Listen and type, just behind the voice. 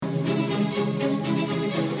Long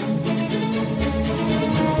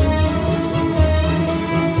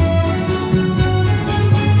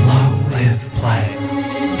live play.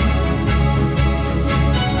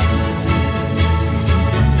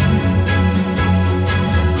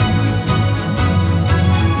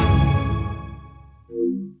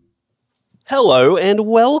 Hello and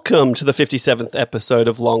welcome to the 57th episode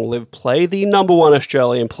of Long Live Play, the number one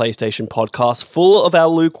Australian PlayStation podcast full of our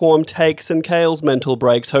lukewarm takes and Kale's mental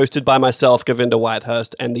breaks, hosted by myself, Govinda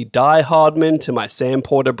Whitehurst, and the die-hardman to my Sam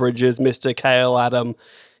Porter Bridges, Mr. Kale Adam.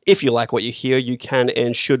 If you like what you hear, you can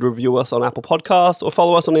and should review us on Apple Podcasts or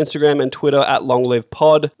follow us on Instagram and Twitter at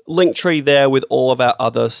LongLivePod. Linktree there with all of our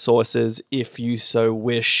other sources if you so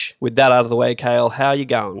wish. With that out of the way, Kale, how you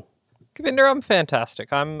going? Govinda, I'm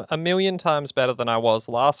fantastic. I'm a million times better than I was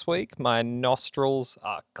last week. My nostrils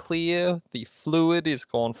are clear, the fluid is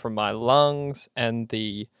gone from my lungs, and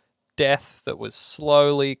the death that was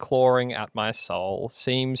slowly clawing at my soul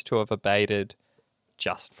seems to have abated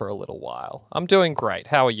just for a little while. I'm doing great.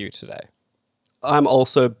 How are you today? I'm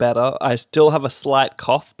also better. I still have a slight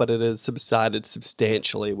cough, but it has subsided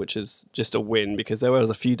substantially, which is just a win because there was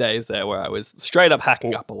a few days there where I was straight up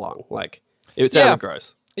hacking up a lung. Like, it sounded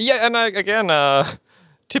gross. Yeah, and again,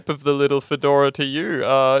 tip of the little fedora to you.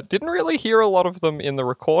 Didn't really hear a lot of them in the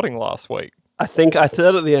recording last week. I think I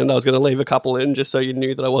said at the end I was going to leave a couple in just so you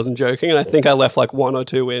knew that I wasn't joking, and I think I left like one or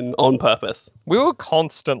two in on purpose. We were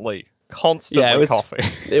constantly coughing.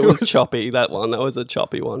 It was choppy, that one. That was a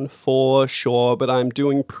choppy one for sure, but I'm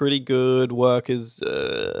doing pretty good. Work is it's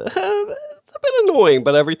a bit annoying,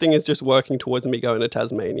 but everything is just working towards me going to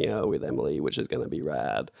Tasmania with Emily, which is going to be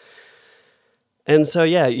rad. And so,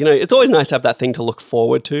 yeah, you know, it's always nice to have that thing to look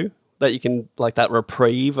forward to, that you can, like, that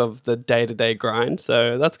reprieve of the day-to-day grind.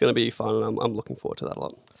 So that's going to be fun, and I'm looking forward to that a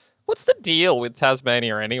lot. What's the deal with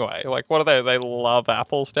Tasmania anyway? Like, what are they? They love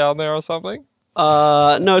apples down there or something?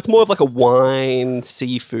 No, it's more of like a wine,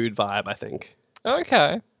 seafood vibe, I think.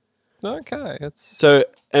 Okay. So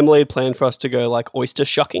Emily had planned for us to go, like, oyster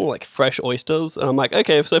shucking, like fresh oysters. And I'm like,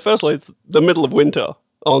 okay, so firstly, it's the middle of winter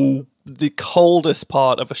on the coldest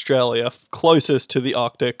part of Australia, closest to the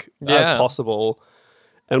Arctic as possible.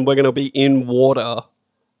 And we're going to be in water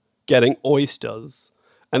getting oysters.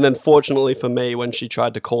 And then fortunately for me, when she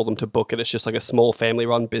tried to call them to book it, it's just like a small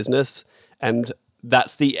family-run business. And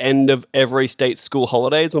that's the end of every state's school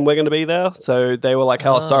holidays when we're going to be there. So they were like,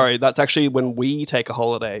 sorry, that's actually when we take a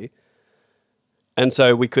holiday. And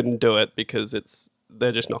so we couldn't do it because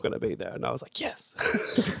they're just not going to be there. And I was like, yes,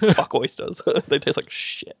 fuck oysters. They taste like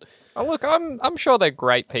shit. Oh, look, I'm sure they're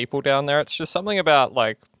great people down there. It's just something about,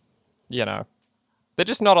 like, you know, they're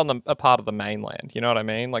just not on a part of the mainland. You know what I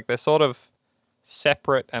mean? Like, they're sort of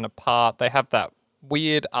separate and apart. They have that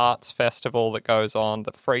weird arts festival that goes on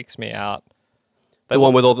that freaks me out. The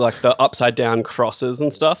one with all the upside down crosses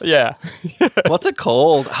and stuff? Yeah. What's it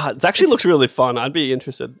called? It actually looks really fun. I'd be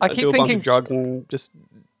interested. I keep do a thinking bunch of drugs and just...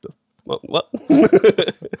 What?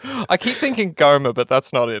 I keep thinking Goma, but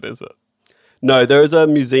that's not it, is it? No, there is a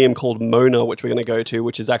museum called Mona, which we're going to go to,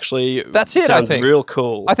 which is actually... That's it, sounds I think. real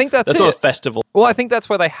cool. I think that's it. That's not a festival. Well, I think that's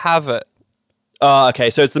where they have it.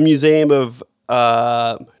 Okay, so it's the Museum of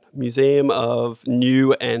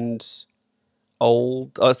New and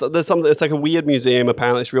Old. It's like a weird museum.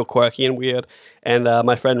 Apparently, it's real quirky and weird. And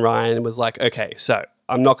my friend Ryan was like, "Okay, so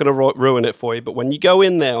I'm not going to ruin it for you, but when you go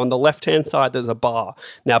in there, on the left-hand side, there's a bar.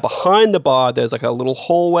 Now, behind the bar, there's like a little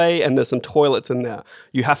hallway, and there's some toilets in there.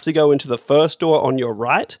 You have to go into the first door on your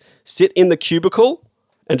right, sit in the cubicle,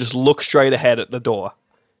 and just look straight ahead at the door."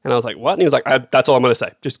 And I was like, "What?" And he was like, "That's all I'm going to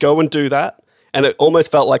say. Just go and do that." And it almost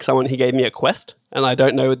felt like he gave me a quest, and I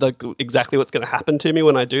don't know exactly what's going to happen to me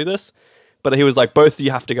when I do this. But he was like, both of you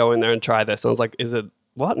have to go in there and try this. And I was like, is it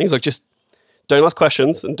what? And he's like, just don't ask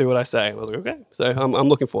questions and do what I say. And I was like, okay. So I'm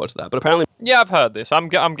looking forward to that. But apparently... Yeah, I've heard this. I'm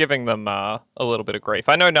giving them a little bit of grief.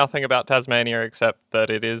 I know nothing about Tasmania except that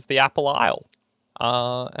it is the Apple Isle.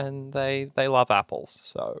 And they love apples.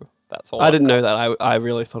 So that's all. I didn't know that. I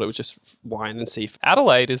really thought it was just wine and seafood.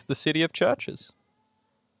 Adelaide is the city of churches.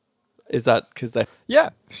 Is that because they... Yeah,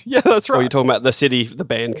 that's right. Or you're talking about the city the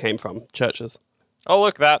band came from, churches. Oh,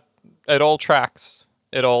 look, it all tracks.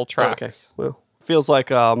 It all tracks. Okay, well, feels like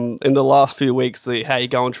in the last few weeks, the How You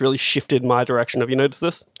Going's really shifted my direction. Have you noticed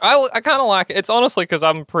this? I kind of like it. It's honestly because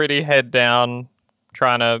I'm pretty head down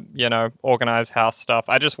trying to, organize house stuff.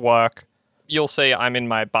 I just work. You'll see I'm in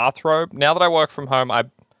my bathrobe. Now that I work from home, I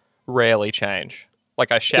rarely change.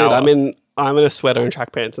 Like I shower. Dude, I'm in a sweater and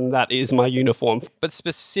track pants, and that is my uniform. But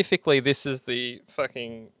specifically, this is the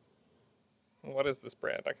fucking... What is this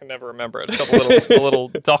brand? I can never remember it. It's got a little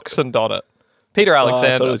dachshund on it. Peter I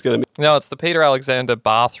Alexander. thought it was going to be. No, it's the Peter Alexander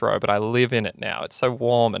bathrobe, but I live in it now. It's so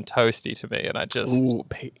warm and toasty to me, and I just Ooh,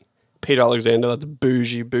 Peter Alexander, that's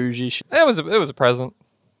bougie shit. it was a present.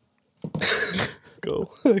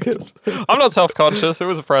 Cool, I guess. I'm not self-conscious. It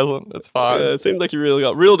was a present. It's fine. It seems like you really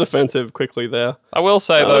got real defensive quickly there. I will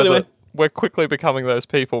say though anyway. that we're quickly becoming those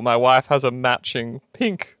people. My wife has a matching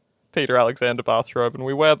pink Peter Alexander bathrobe, and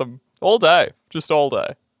we wear them all day, just all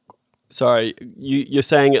day. Sorry, you're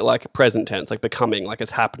saying it like present tense, like becoming, like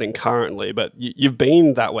it's happening currently, but you've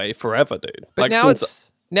been that way forever, dude. But like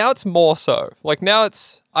now it's more so. Like now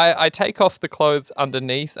it's I take off the clothes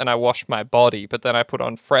underneath and I wash my body, but then I put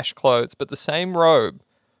on fresh clothes. But the same robe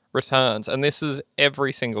returns, and this is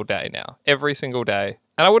every single day now, every single day,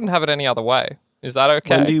 and I wouldn't have it any other way. Is that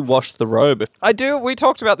okay? When do you wash the robe? I do. We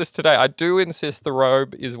talked about this today. I do insist the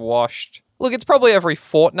robe is washed. Look, it's probably every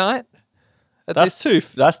fortnight. That's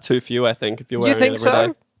too few, I think, if you're wearing You think it every so?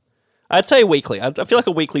 day. I'd say weekly. I feel like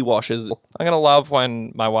a weekly wash is... I'm going to love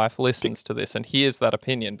when my wife listens to this and hears that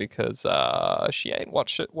opinion because she ain't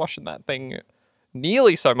washing that thing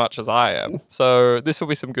nearly so much as I am. So this will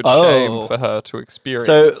be some good shame for her to experience.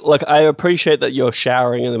 So, like, I appreciate that you're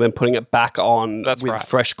showering and then putting it back on with right.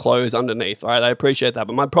 fresh clothes underneath, right? I appreciate that.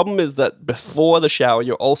 But my problem is that before the shower,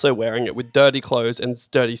 you're also wearing it with dirty clothes and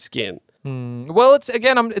dirty skin. Well,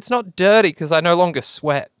 it's not dirty because I no longer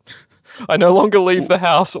sweat. I no longer leave the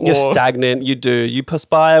house. You're stagnant. You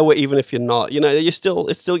perspire even if you're not. It's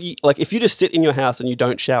still like if you just sit in your house and you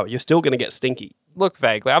don't shower, you're still going to get stinky. Look,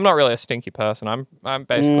 vaguely, I'm not really a stinky person. I'm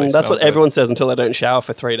basically. That's what smell good. everyone says until they don't shower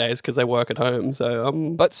for 3 days because they work at home. So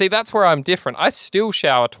But see, that's where I'm different. I still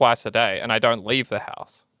shower twice a day and I don't leave the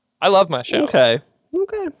house. I love my shower. Okay.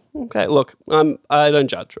 Look, I don't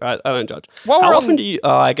judge, right? I don't judge. While How we're often on- do you?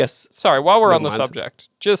 I guess. Sorry, while we're Never on the mind. subject,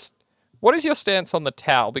 just what is your stance on the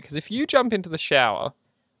towel? Because if you jump into the shower,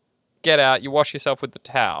 get out, you wash yourself with the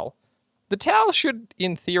towel should,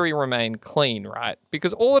 in theory, remain clean, right?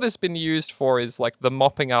 Because all it has been used for is like the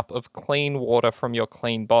mopping up of clean water from your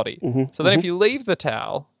clean body. So then if you leave the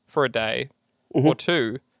towel for a day or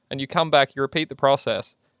two and you come back, you repeat the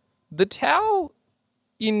process, the towel,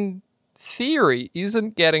 in theory,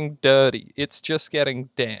 isn't getting dirty. It's just getting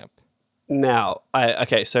damp. Now,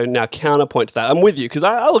 so now counterpoint to that. I'm with you because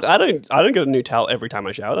I don't get a new towel every time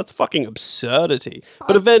I shower. That's fucking absurdity.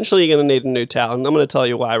 But eventually you're going to need a new towel, and I'm going to tell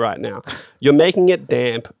you why right now. You're making it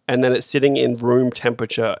damp, and then it's sitting in room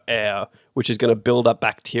temperature air, which is going to build up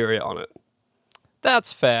bacteria on it.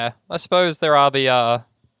 That's fair. I suppose there are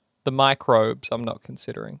the microbes I'm not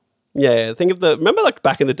considering. Yeah, remember like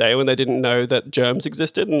back in the day when they didn't know that germs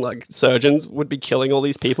existed and like surgeons would be killing all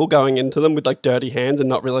these people going into them with like dirty hands and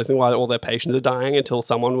not realizing why all their patients are dying until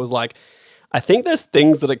someone was like, I think there's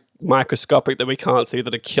things that are microscopic that we can't see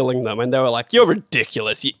that are killing them. And they were like, you're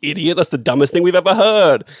ridiculous, you idiot. That's the dumbest thing we've ever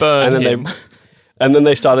heard. Burn and then him. And then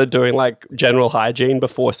they started doing like general hygiene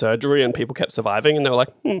before surgery and people kept surviving and they were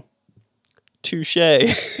like, touche.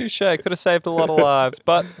 Touche. Could have saved a lot of lives.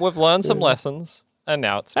 But we've learned some lessons. And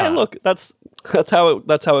now it's time. Hey, look, that's how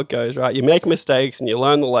it goes, right? You make mistakes and you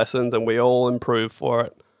learn the lessons, and we all improve for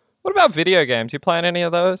it. What about video games? You playing any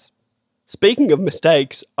of those? Speaking of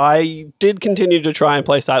mistakes, I did continue to try and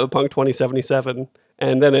play Cyberpunk 2077,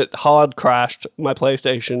 and then it hard crashed my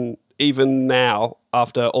PlayStation even now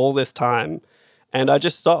after all this time, and I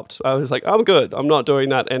just stopped. I was like, I'm good. I'm not doing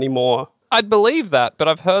that anymore. I'd believe that, but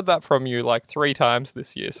I've heard that from you like 3 times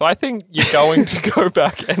this year, so I think you're going to go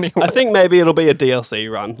back anyway. I think maybe it'll be a DLC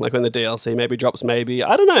run, like when the DLC maybe drops, maybe.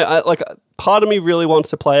 I don't know. Part of me really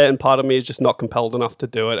wants to play it, and part of me is just not compelled enough to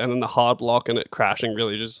do it, and then the hard lock and it crashing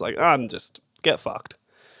really just like, I'm just, get fucked.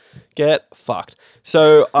 Get fucked.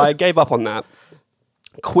 So I gave up on that.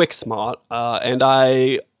 Quick smart, and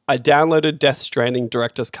I downloaded Death Stranding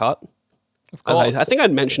Director's Cut. Of course. I think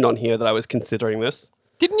I'd mentioned on here that I was considering this.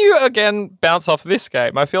 Didn't you again bounce off this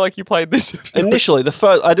game? I feel like you played this. Initially,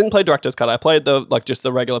 I didn't play Director's Cut. I played just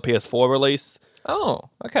the regular PS4 release. Oh,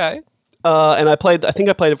 okay. And I think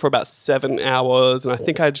I played it for about 7 hours, and I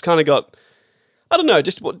think I just kind of got, I don't know,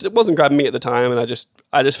 it wasn't grabbing me at the time, and I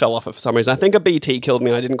just fell off it for some reason. I think a BT killed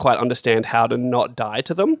me, and I didn't quite understand how to not die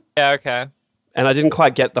to them. Yeah, okay. And I didn't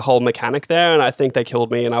quite get the whole mechanic there, and I think they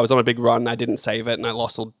killed me, and I was on a big run, and I didn't save it, and I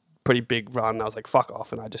lost a pretty big run, and I was like, fuck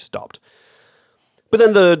off, and I just stopped.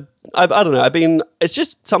 But then I don't know, it's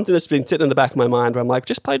just something that's been sitting in the back of my mind where I'm like,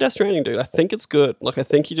 just play Death Stranding, dude. I think it's good. Like, I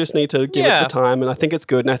think you just need to give it the time, and I think it's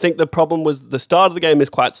good. And I think the problem was the start of the game is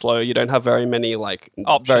quite slow. You don't have very many,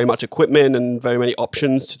 very much equipment and very many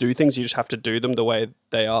options to do things. You just have to do them the way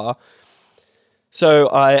they are. So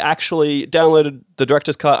I actually downloaded the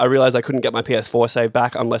director's cut. I realized I couldn't get my PS4 save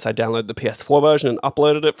back unless I downloaded the PS4 version and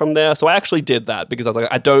uploaded it from there. So I actually did that because I was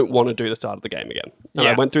like, I don't want to do the start of the game again. And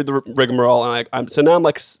I went through the rigmarole, and so now I'm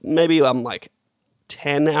like, maybe I'm like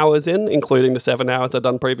 10 hours in, including the 7 hours I've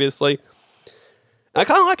done previously. And I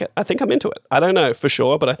kind of like it. I think I'm into it. I don't know for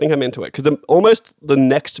sure, but I think I'm into it because almost the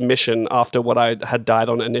next mission after what I had died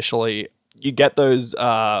on initially, you get those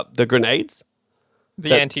the grenades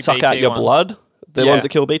that suck out your blood. The ones that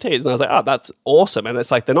kill BTs. And I was like, oh, that's awesome. And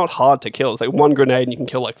it's like, they're not hard to kill. It's like one grenade and you can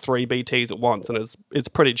kill like 3 BTs at once. And it's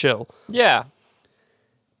pretty chill. Yeah.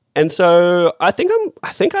 And so I think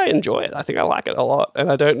I enjoy it. I think I like it a lot.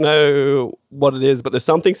 And I don't know what it is, but there's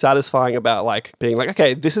something satisfying about like being like,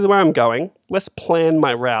 okay, this is where I'm going. Let's plan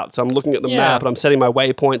my route. So I'm looking at the map and I'm setting my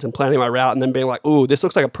waypoints and planning my route and then being like, ooh, this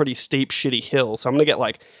looks like a pretty steep, shitty hill. So I'm going to get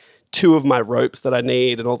like 2 of my ropes that I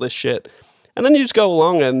need and all this shit. And then you just go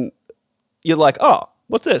along and you're like, oh,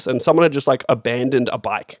 what's this? And someone had just like abandoned a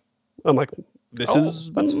bike. I'm like, this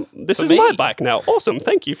is my bike now. Awesome.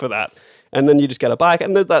 Thank you for that. And then you just get a bike.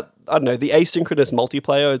 And that, I don't know, the asynchronous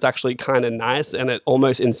multiplayer is actually kind of nice. And it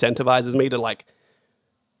almost incentivizes me to like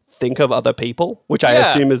think of other people, which I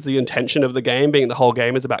assume is the intention of the game, being the whole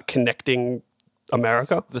game is about connecting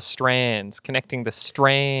America. The strands, connecting the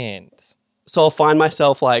strands. So I'll find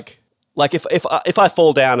myself like if I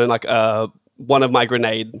fall down and like one of my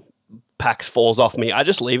grenade packs falls off me, I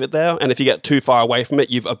just leave it there. And if you get too far away from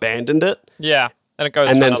it, you've abandoned it. Yeah. And it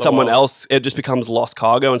goes and to then someone world. else, it just becomes lost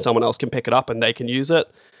cargo and someone else can pick it up and they can use it.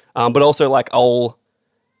 But also like I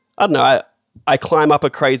don't know, I climb up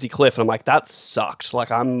a crazy cliff and I'm like, that sucked.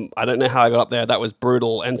 Like I don't know how I got up there. That was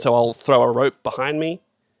brutal. And so I'll throw a rope behind me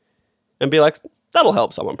and be like, that'll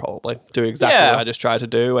help someone probably do exactly what I just tried to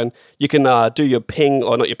do. And you can do your ping,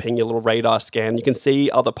 or not your ping, your little radar scan. You can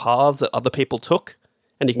see other paths that other people took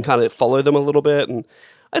and you can kind of follow them a little bit. And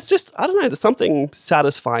it's just, I don't know, there's something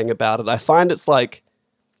satisfying about it. I find it's like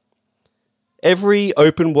every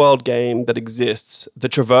open world game that exists, the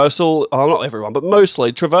traversal, not everyone, but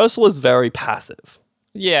mostly, traversal is very passive.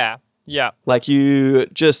 Yeah, yeah. Like you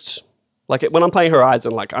just, like when I'm playing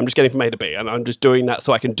Horizon, like I'm just getting from A to B and I'm just doing that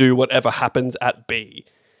so I can do whatever happens at B.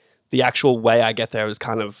 The actual way I get there is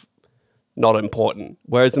kind of not important.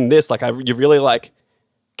 Whereas in this, like you're really like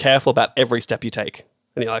careful about every step you take.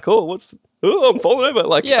 And you're like, oh, I'm falling over.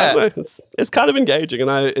 Like, I don't know, it's kind of engaging and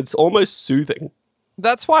it's almost soothing.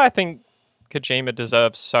 That's why I think Kojima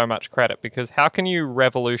deserves so much credit, because how can you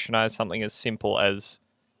revolutionize something as simple as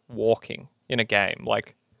walking in a game?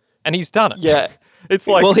 Like, and he's done it. Yeah. It's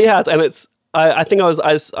like, well, he has. And it's, I think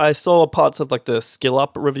I saw parts of like the Skill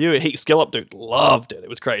Up review. Skill Up dude loved it. It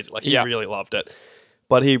was crazy. Like he really loved it.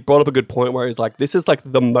 But he brought up a good point where he's like, this is like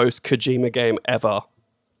the most Kojima game ever.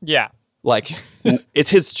 Yeah. Like,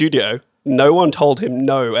 it's his studio. No one told him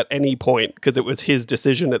no at any point because it was his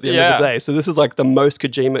decision at the end of the day. So this is like the most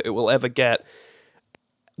Kojima it will ever get.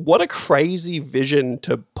 What a crazy vision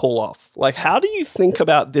to pull off. Like, how do you think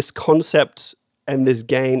about this concept and this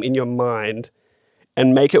game in your mind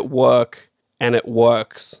and make it work, and it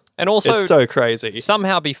works? And also, it's so crazy.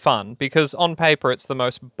 Somehow be fun, because on paper it's the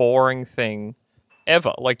most boring thing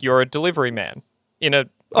ever. Like, you're a delivery man in a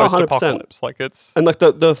post-apocalypse. 100%. Like, it's... And like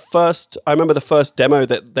the first, I remember the first demo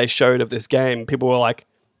that they showed of this game, people were like,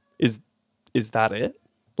 is that it?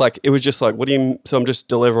 Like, it was just like, what do you, so I'm just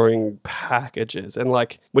delivering packages. And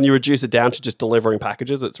like, when you reduce it down to just delivering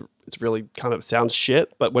packages, it's really kind of sounds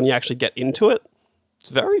shit. But when you actually get into it, it's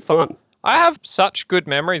very fun. I have such good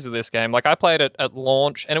memories of this game. Like, I played it at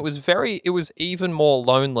launch and it was even more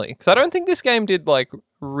lonely. Because I don't think this game did like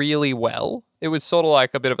really well. It was sort of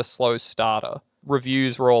like a bit of a slow starter.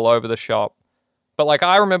 Reviews were all over the shop. But like,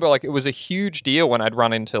 I remember like it was a huge deal when I'd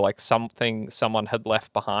run into like something someone had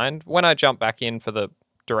left behind. When I jumped back in for the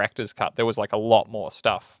director's cut, there was like a lot more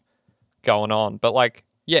stuff going on. But like,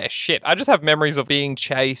 yeah, shit. I just have memories of being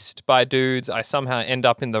chased by dudes. I somehow end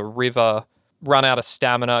up in the river, run out of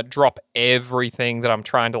stamina, drop everything that I'm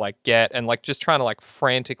trying to like get, and like just trying to like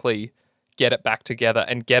frantically get it back together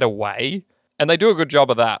and get away. And they do a good job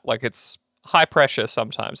of that. Like, it's high pressure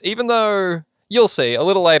sometimes, even though you'll see a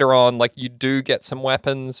little later on, like you do get some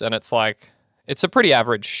weapons and it's like, it's a pretty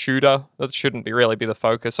average shooter. That shouldn't really be the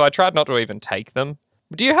focus. So I tried not to even take them.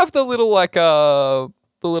 Do you have the little like, the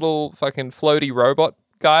little fucking floaty robot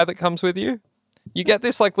guy that comes with you? You get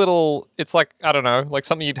this like little, it's like, I don't know, like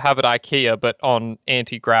something you'd have at IKEA, but on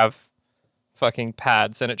anti-grav fucking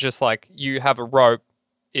pads. And it just like, you have a rope,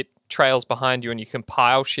 it trails behind you and you can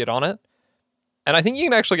pile shit on it. And I think you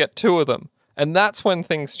can actually get 2 of them. And that's when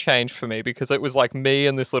things changed for me, because it was like me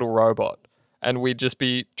and this little robot and we'd just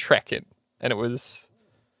be trekking and it was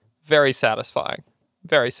very satisfying.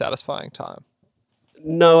 Very satisfying time.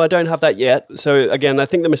 No, I don't have that yet. So again, I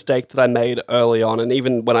think the mistake that I made early on, and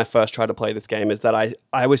even when I first tried to play this game, is that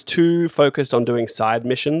I was too focused on doing side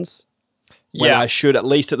missions when I should, at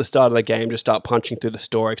least at the start of the game, just start punching through the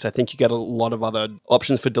story, because I think you get a lot of other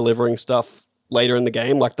options for delivering stuff later in the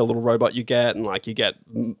game, like the little robot you get, and like you get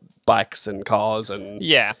bikes and cars, and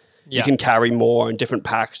Yeah. you can carry more in different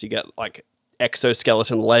packs. You get like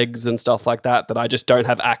exoskeleton legs and stuff like that I just don't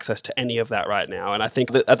have access to any of that right now. And I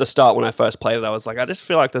think that at the start when I first played it, I was like, I just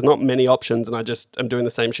feel like there's not many options, and I'm doing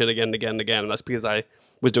the same shit again and again and again. And that's because I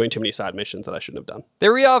was doing too many side missions that I shouldn't have done.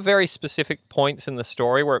 There are very specific points in the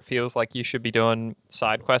story where it feels like you should be doing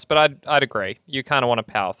side quests, but I'd agree. You kind of want to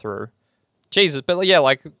power through. Jesus, but yeah,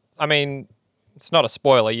 like, I mean, it's not a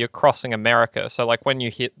spoiler. You're crossing America. So like when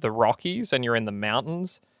you hit the Rockies and you're in the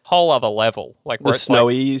mountains, whole other level. Like the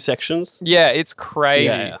snowy sections. Yeah, it's crazy.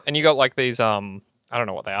 Yeah. And you got like these, I don't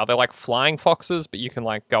know what they are. They're like flying foxes, but you can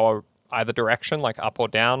like go either direction, like up or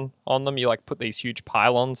down on them. You like put these huge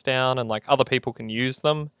pylons down, and like other people can use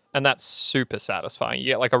them. And that's super satisfying. You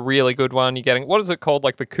get like a really good one. You're getting, what is it called?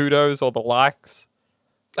 Like the kudos or the likes?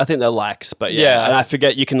 I think they're likes, but yeah. And I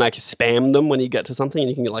forget you can like spam them when you get to something, and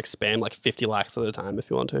you can like spam like 50 likes at a time if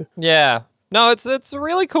you want to. Yeah. No, it's a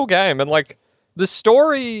really cool game. And like the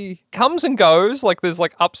story comes and goes. Like there's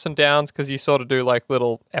like ups and downs because you sort of do like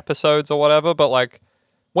little episodes or whatever. But like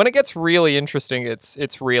when it gets really interesting,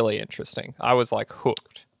 it's really interesting. I was like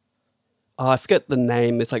hooked. I forget the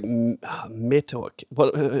name. It's like Mitt or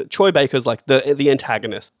what? Troy Baker's like the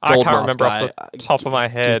antagonist. I can't remember off the top of my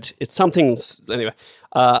head. It's something. Anyway,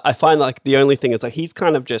 I find like the only thing is like he's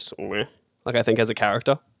kind of just like I think as a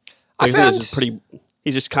character.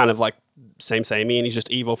 He's just kind of like samey, and he's just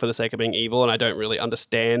evil for the sake of being evil, and I don't really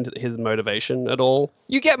understand his motivation at all.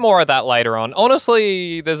 You get more of that later on.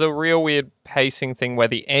 Honestly, there's a real weird pacing thing where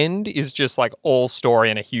the end is just like all story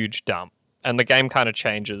and a huge dump, and the game kind of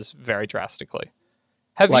changes very drastically.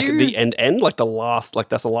 The end, like the last, like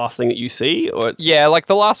that's the last thing that you see, or it's... Yeah, like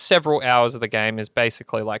the last several hours of the game is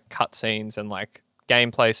basically like cutscenes and like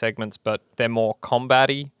gameplay segments, but they're more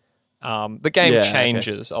combat-y. The game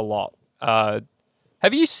changes a lot.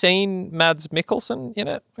 Have you seen Mads Mikkelsen in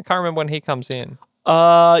it? I can't remember when he comes in.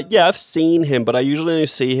 Yeah, I've seen him, but I usually only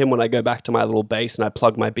see him when I go back to my little base and I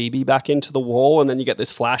plug my BB back into the wall, and then you get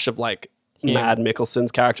this flash of like Mad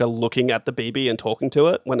Mikkelsen's character looking at the BB and talking to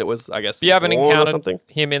it when it was, I guess, you haven't encountered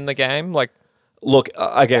him in the game? Like, look,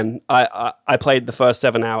 again, I played the first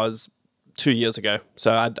 7 hours 2 years ago,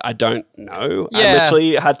 so I don't know. Yeah. I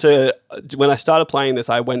literally had to, when I started playing this,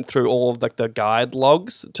 I went through all of like the guide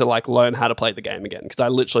logs to like learn how to play the game again, because I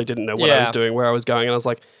literally didn't know what I was doing, where I was going, and I was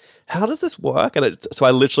like, how does this work? And so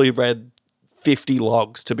I literally read 50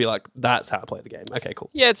 logs to be like, that's how to play the game. Okay, cool.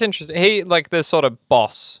 Yeah, it's interesting. There's sort of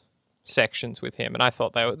boss sections with him, and I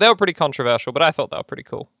thought they were pretty controversial, but I thought they were pretty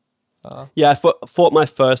cool. Yeah, I fought my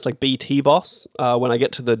first like BT boss when I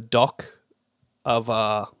get to the dock of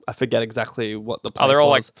I forget exactly what the place they're all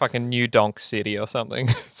was. like fucking New Donk City or something.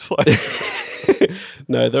 It's like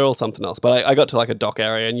no, they're all something else. But I got to like a dock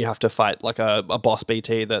area, and you have to fight like a boss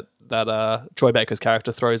BT that Troy Baker's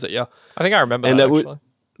character throws at you. I think I remember that actually.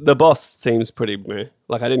 The boss seems pretty meh.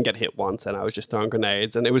 Like I didn't get hit once, and I was just throwing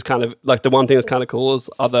grenades, and it was kind of like the one thing that's kind of cool is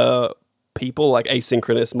other people, like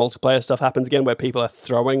asynchronous multiplayer stuff happens again, where people are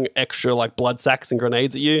throwing extra like blood sacks and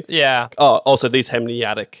grenades at you. Yeah. Oh, also these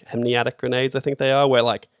hemniatic grenades, I think they are, where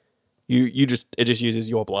like it just uses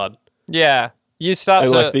your blood. Yeah. You start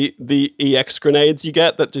and to like the EX grenades you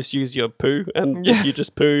get that just use your poo, and if you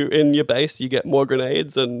just poo in your base, you get more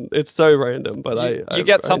grenades, and it's so random. But you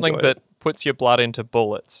get something that puts your blood into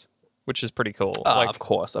bullets, which is pretty cool. Of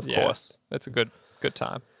course. It's a good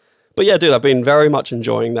time. But yeah, dude, I've been very much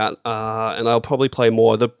enjoying that, and I'll probably play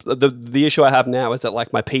more. The issue I have now is that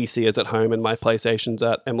like my PC is at home and my PlayStation's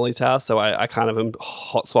at Emily's house, so I kind of am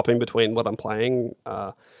hot swapping between what I'm playing.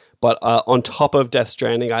 But on top of Death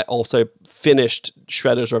Stranding, I also finished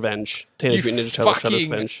Shredder's Revenge, Teenage Mutant Ninja Turtles Shredder's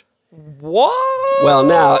Revenge. What? Well,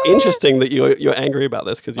 now, interesting that you're angry about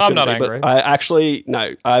this, because I'm not angry. But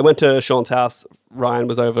I went to Sean's house. Ryan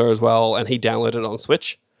was over as well, and he downloaded it on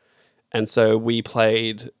Switch, and so we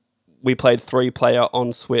played 3-player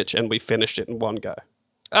on Switch, and we finished it in one go.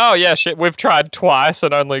 Oh yeah, shit. We've tried twice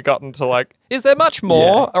and only gotten to like. Is there much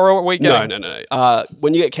more, or are we getting? No.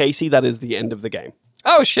 When you get Casey, that is the end of the game.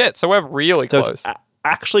 Oh shit! So we're really close. It's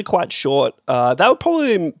actually quite short. That would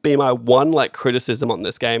probably be my one like criticism on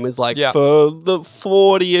this game is like for the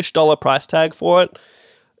 $40-ish price tag for it,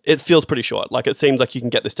 it feels pretty short. Like it seems like you can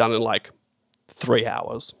get this done in like 3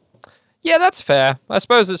 hours. Yeah, that's fair. I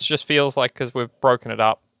suppose it just feels like because we've broken it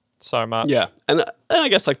up so much. Yeah, and I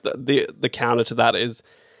guess like the counter to that is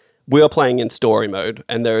we are playing in story mode,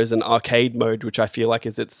 and there is an arcade mode which I feel like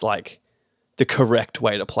it's like the correct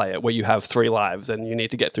way to play it, where you have 3 lives and you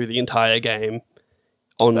need to get through the entire game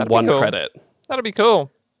on That'd be one cool. credit, That'd be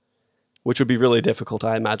cool. which would be really difficult,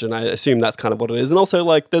 I imagine. I assume that's kind of what it is, and also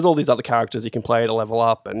like there's all these other characters you can play to level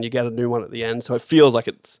up, and you get a new one at the end, so it feels like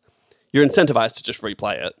you're incentivized to just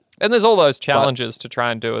replay it. And there's all those challenges to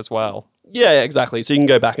try and do as well. Yeah, exactly. So you can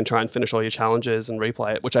go back and try and finish all your challenges and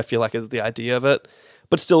replay it, which I feel like is the idea of it.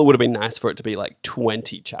 But still, it would have been nice for it to be like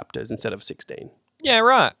 20 chapters instead of 16. Yeah,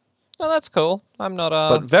 right. Oh, that's cool. I'm not...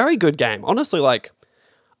 But very good game. Honestly, like,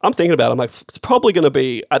 I'm thinking about it. I'm like, it's probably going to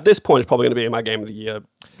be, at this point, it's probably going to be in my Game of the Year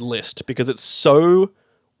list because it's so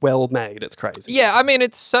well made. It's crazy. Yeah, I mean,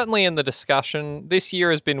 it's certainly in the discussion. This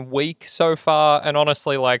year has been weak so far, and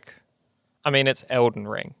honestly, like, I mean, it's Elden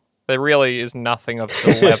Ring. There really is nothing of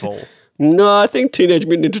the level. No, I think Teenage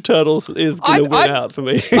Mutant Ninja Turtles is going to win out for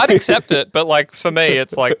me. I'd accept it, but like for me,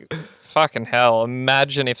 it's like fucking hell.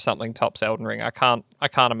 Imagine if something tops Elden Ring. I can't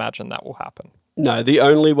imagine that will happen. No, the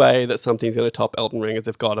only way that something's going to top Elden Ring is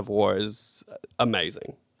if God of War is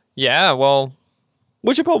amazing. Yeah, well,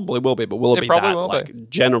 Which it probably will be, but will it be probably that will like be.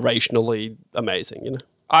 generationally amazing? You know,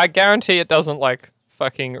 I guarantee it doesn't like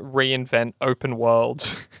fucking reinvent open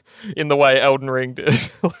worlds in the way Elden Ring did.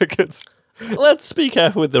 Like it's. let's be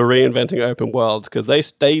careful with the reinventing open worlds because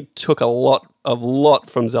they took a lot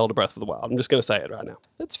from Zelda Breath of the Wild. I'm just going to say it right now.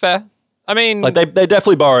 It's fair. I mean, Like they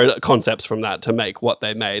definitely borrowed concepts from that to make what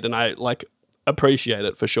they made, and I like appreciate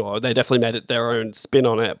it for sure. They definitely made it their own spin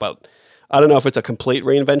on it, but I don't know if it's a complete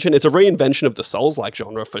reinvention. It's a reinvention of the Souls-like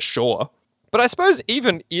genre for sure. but I suppose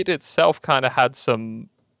even it itself kind of had some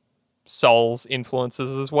Souls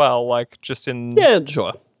influences as well. Like just in Yeah,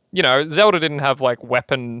 sure. you know, Zelda didn't have like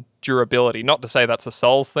weapon durability. Not to say that's a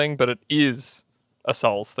Souls thing, but it is a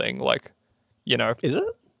Souls thing. Like, you know, Is it?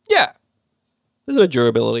 yeah. There's no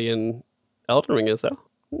durability in Elden Ring, is there?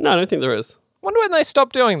 No, I don't think there is. Wonder when they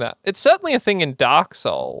stopped doing that. It's certainly a thing in Dark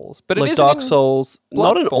Souls, but it Like isn't Dark in- Souls,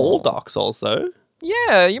 not in all Bloodborne. Dark Souls though.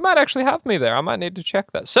 Yeah, you might actually have me there. I might need to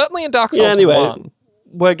check that. Certainly in Dark Souls Yeah, anyway, 1.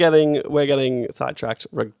 we're getting sidetracked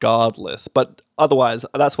regardless. But otherwise,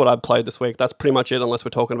 that's what I've played this week. That's pretty much it, unless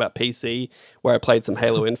we're talking about PC, where I played some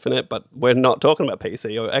Halo Infinite. But we're not talking about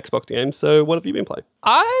PC or Xbox games. So what have you been playing?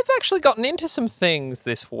 I've actually gotten into some things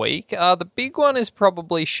this week. The big one is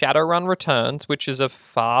probably Shadowrun Returns, which is a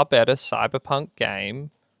far better Cyberpunk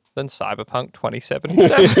game than Cyberpunk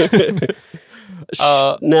 2077.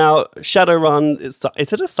 Now, Shadowrun is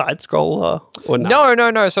it a side scroller or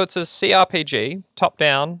not? No. So it's a CRPG, top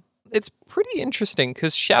down. It's pretty interesting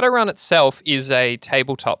because Shadowrun itself is a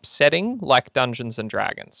tabletop setting like Dungeons and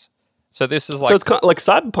Dragons. So this is like, So it's kind of, like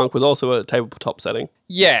Cyberpunk was also a tabletop setting.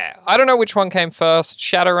 yeah, I don't know which one came first.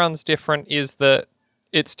 Shadowrun's different is that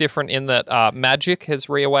it's different in that magic has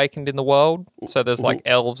reawakened in the world. So there's like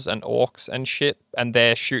elves and orcs and shit, and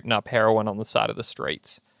they're shooting up heroin on the side of the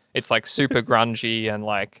streets. It's like super grungy and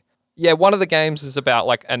like, yeah, one of the games is about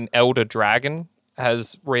like an elder dragon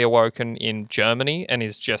has reawoken in Germany and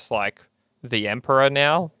is just like the emperor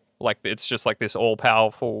now. Like it's just like this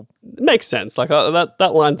all-powerful. It makes sense. Like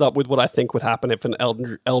that lines up with what I think would happen if an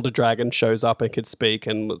elder dragon shows up and could speak,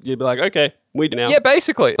 and you'd be like, okay, we do now. Yeah,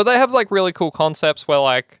 basically. But they have like really cool concepts where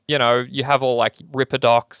like, you know, you have all like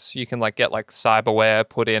Ripperdocs. You can like get like cyberware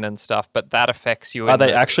put in and stuff, but that affects you. Are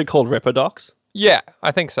they actually called Ripperdocs? Yeah,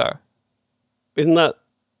 I think so. Isn't that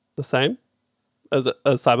the same as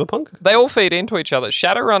Cyberpunk? They all feed into each other.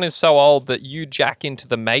 Shadowrun is so old that you jack into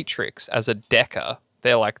the Matrix as a decker.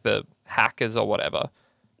 They're like the hackers or whatever.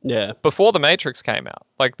 Yeah. Before the Matrix came out.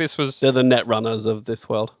 Like this was... They're the net runners of this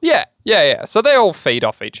world. Yeah. So they all feed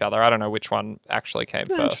off each other. I don't know which one actually came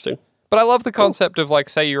first. Interesting. But I love the concept of like,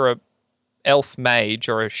 say you're a elf mage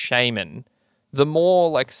or a shaman. The more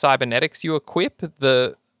like cybernetics you equip,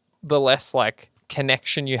 the less like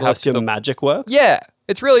connection you have Unless to your the... magic works? Yeah.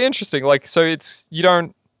 It's really interesting. Like, so it's... You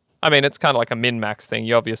don't... I mean, it's kind of like a min-max thing.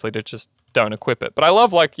 You obviously just don't equip it. But I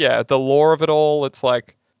love like, yeah, the lore of it all. It's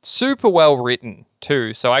like super well written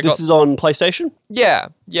too. So This is on PlayStation? Yeah,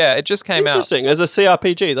 it just came out. Interesting. As a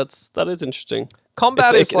CRPG, that is interesting.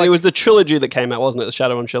 Combat It's is like... it was the trilogy that came out, wasn't it? The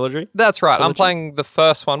Shadowrun trilogy? That's right. I'm trilogy. playing the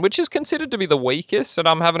first one, which is considered to be the weakest, and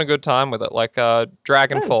I'm having a good time with it. Like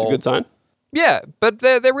Dragonfall. It's a good sign. Yeah, but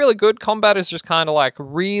they're really good. Combat is just kind of like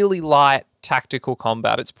really light tactical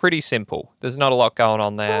combat. It's pretty simple. There's not a lot going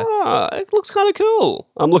on there. It looks kind of cool.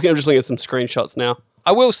 I'm just looking at some screenshots now.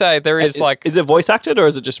 I will say there is like... Is it voice acted or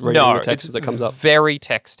is it just reading No, the text it's as it comes up? very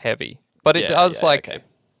text heavy. But it does yeah, like... okay.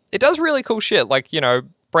 It does really cool shit. Like, you know,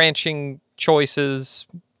 branching choices,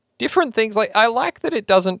 different things. Like, I like that it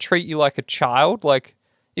doesn't treat you like a child. Like,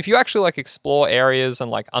 if you actually like explore areas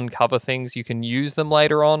and like uncover things, you can use them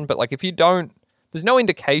later on. But like, if you don't, there's no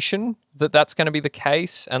indication that that's going to be the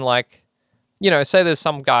case. And like, say there's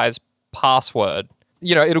some guy's password,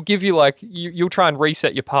 it'll give you like, you'll try and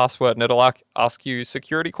reset your password and it'll ask you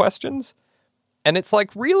security questions. And it's like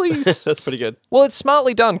really... That's pretty good. Well, it's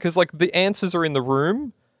smartly done because like the answers are in the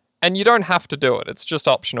room and you don't have to do it. It's just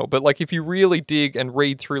optional. But like if you really dig and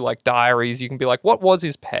read through like diaries, you can be like, what was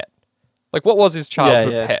his pet? Like what was his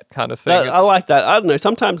childhood pet kind of thing? I like that. I don't know.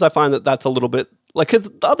 Sometimes I find that that's a little bit... Like, because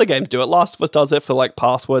the other games do it. Last of Us does it for like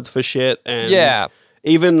passwords for shit. And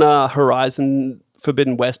even Horizon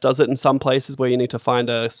Forbidden West does it in some places where you need to find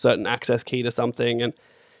a certain access key to something. And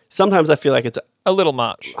sometimes I feel like it's... a little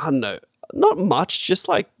much. I don't know. Not much, just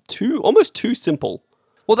like almost too simple.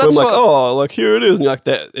 Well, that's like, oh, like here it is, and you're like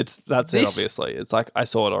that's it. Obviously, it's like I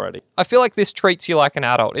saw it already. I feel like this treats you like an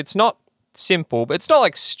adult. It's not simple, but it's not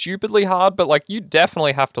like stupidly hard. But like you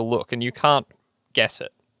definitely have to look, and you can't guess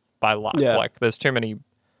it by luck. Yeah. Like there's too many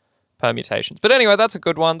permutations. But anyway, that's a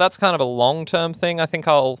good one. That's kind of a long-term thing. I think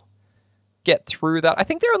I'll get through that. I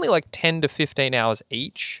think they're only like 10 to 15 hours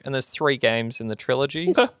each, and there's 3 games in the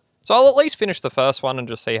trilogy. Okay. So I'll at least finish the first one and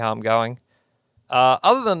just see how I'm going.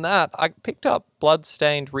 Other than that, I picked up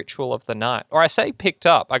Bloodstained Ritual of the Night. Or I say picked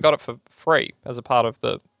up, I got it for free as a part of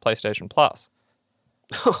the PlayStation Plus.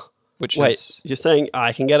 Wait, you're saying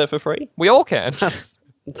I can get it for free? We all can. That's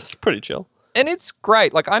pretty chill. And it's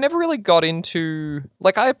great. Like, I never really got into...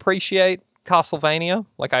 Like, I appreciate Castlevania.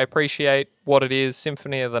 Like, I appreciate what it is,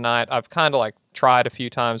 Symphony of the Night. I've kind of, like, tried a few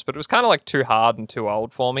times, but it was kind of, like, too hard and too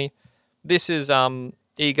old for me. This is,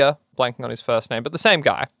 Iga, blanking on his first name, but the same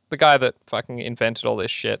guy. The guy that fucking invented all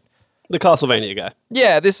this shit. The Castlevania guy.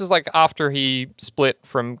 Yeah, this is, like, after he split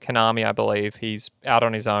from Konami, I believe. He's out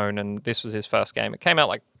on his own, and this was his first game. It came out,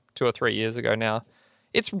 like, 2 or 3 years ago now.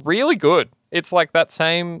 It's really good. It's like that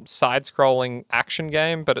same side-scrolling action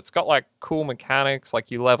game, but it's got like cool mechanics,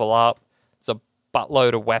 like you level up. There's a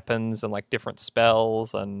buttload of weapons and like different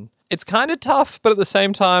spells, and it's kind of tough, but at the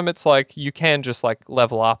same time, it's like you can just like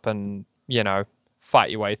level up and, fight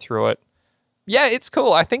your way through it. Yeah, it's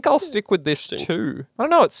cool. I think I'll stick with this too. I don't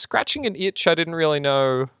know, it's scratching an itch I didn't really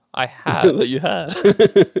know I had. That you had.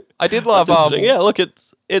 I did love... yeah, look,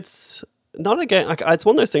 it's not a game... Like, it's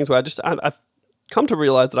one of those things where I've come to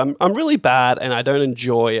realize that I'm really bad and I don't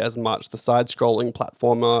enjoy as much the side-scrolling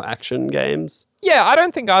platformer action games. Yeah, I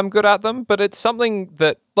don't think I'm good at them, but it's something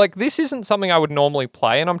that, like, this isn't something I would normally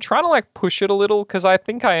play, and I'm trying to, like, push it a little, because I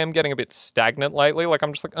think I am getting a bit stagnant lately. Like,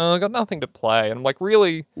 I'm just like, oh, I got nothing to play, and I'm like,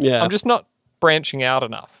 really, I'm just not branching out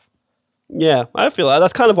enough. Yeah, I feel that.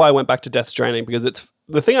 That's kind of why I went back to Death Stranding, because it's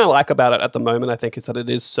the thing I like about it at the moment, I think, is that it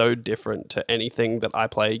is so different to anything that I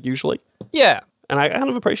play usually. Yeah. And I kind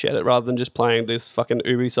of appreciate it rather than just playing this fucking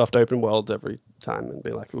Ubisoft open worlds every time and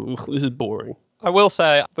be like, ooh, this is boring. I will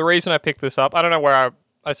say, the reason I picked this up, I don't know where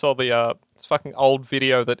I saw this fucking old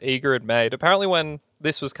video that Eager had made. Apparently when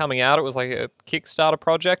this was coming out, it was like a Kickstarter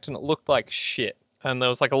project and it looked like shit. And there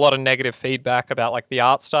was like a lot of negative feedback about like the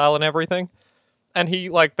art style and everything. And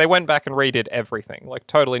they went back and redid everything, like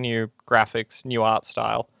totally new graphics, new art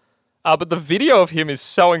style. But the video of him is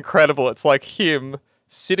so incredible. It's like him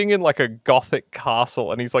sitting in like a gothic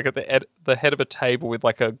castle, and he's like at the head of a table with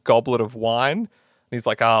like a goblet of wine. And he's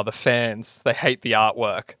like, the fans, they hate the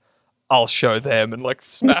artwork. I'll show them, and like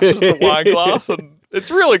smashes the wine glass, and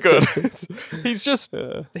it's really good. He's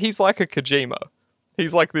like a Kojima.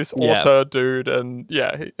 He's like this auteur dude, and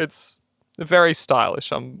it's very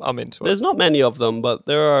stylish. I'm into it. There's not many of them, but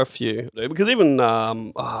there are a few. Because even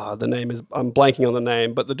the name is, I'm blanking on the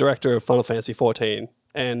name, but the director of Final Fantasy 14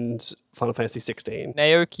 and Final Fantasy 16.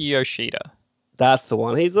 Naoki Yoshida. That's the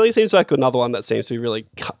one. He seems like another one that seems to be really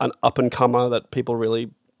an up-and-comer that people really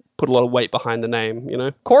put a lot of weight behind the name,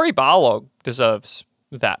 Cory Barlog deserves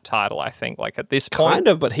that title, I think, like at this point. Kind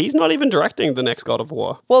of, but he's not even directing the next God of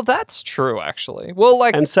War. Well, that's true, actually. Well,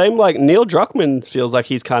 like... And same, like, Neil Druckmann feels like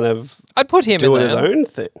he's kind of... I'd put him doing in his own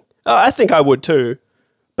thing. I think I would too,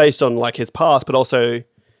 based on, like, his past, but also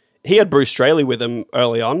he had Bruce Straley with him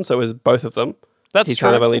early on, so it was both of them. He's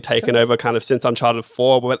kind of only taken over kind of since Uncharted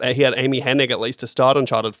 4, but he had Amy Hennig at least to start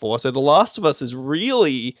Uncharted 4. So The Last of Us is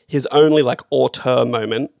really his only like auteur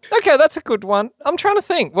moment. Okay, that's a good one. I'm trying to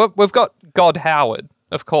think. We've got God Howard,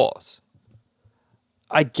 of course.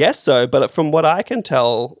 I guess so, but from what I can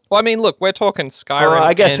tell... Well, I mean, look, we're talking Skyrim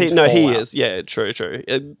I guess and he Fallout. is. Yeah, true.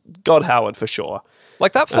 God Howard for sure.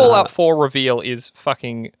 Like that Fallout 4 reveal is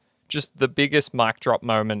fucking just the biggest mic drop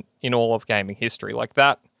moment in all of gaming history. Like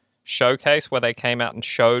that showcase where they came out and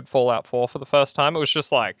showed Fallout 4 for the first time, it was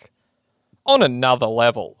just like on another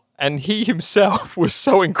level. and he himself was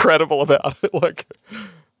so incredible about it. Like,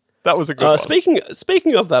 that was a good one.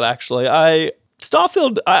 Speaking of that, actually,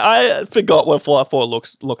 Starfield, I forgot what Fallout 4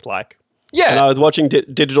 looked like. Yeah. And I was watching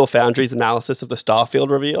Digital Foundry's analysis of the Starfield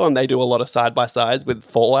reveal, and they do a lot of side-by-sides with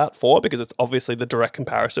Fallout 4 because it's obviously the direct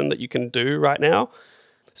comparison that you can do right now.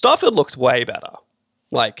 Starfield looks way better.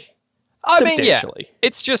 Like, substantially. Yeah,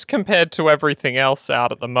 it's just compared to everything else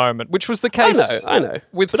out at the moment, which was the case I know.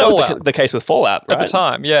 with but Fallout. that was the case with Fallout, right? At the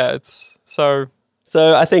time, yeah. It's so...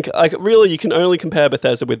 So I think, like, really, you can only compare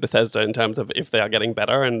Bethesda with Bethesda in terms of if they are getting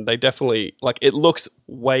better, and they definitely, like, it looks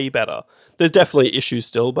way better. There's definitely issues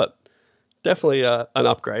still, but definitely an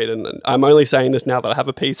upgrade. And I'm only saying this now that I have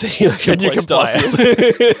a PC and I can play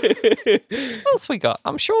Starfield. What else we got?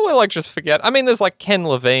 I'm sure we'll, like, just forget. I mean, there's, like, Ken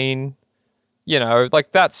Levine, you know,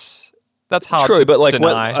 like, that's hard True, to but, like,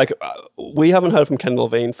 deny. We haven't heard from Ken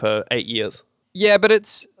Levine for 8 years. Yeah, but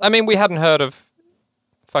we hadn't heard of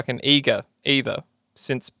fucking Eager either.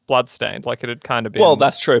 Since Bloodstained, like it had kind of been... Well,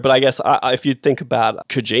 that's true, but I guess if you think about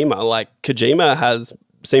Kojima, like Kojima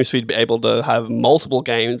seems to be able to have multiple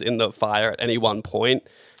games in the fire at any one point.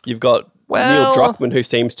 You've got Neil Druckmann, who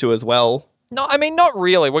seems to as well. No, I mean, not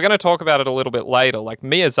really. We're going to talk about it a little bit later. Like,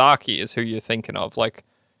 Miyazaki is who you're thinking of. Like,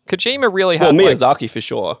 Kojima really had... Well, Miyazaki for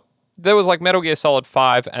sure. There was, like, Metal Gear Solid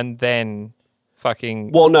 5 and then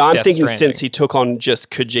fucking... Well, no, I'm Death thinking Stranding. since he took on just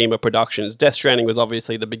Kojima Productions. Death Stranding was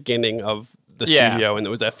obviously the beginning of the studio, and it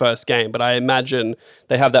was their first game. But I imagine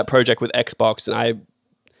they have that project with Xbox, and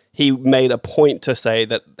he made a point to say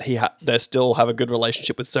that they still have a good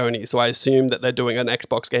relationship with Sony. So I assume that they're doing an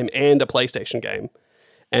Xbox game and a PlayStation game.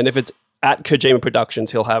 And if it's at Kojima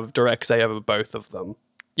Productions, he'll have direct say over both of them.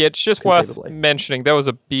 Yeah, it's just worth mentioning there was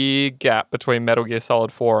a big gap between Metal Gear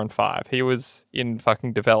Solid 4 and 5. He was in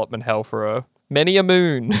fucking development hell for many a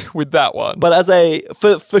moon with that one. But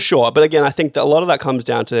for sure. But again, I think that a lot of that comes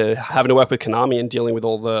down to having to work with Konami and dealing with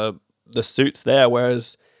all the suits there,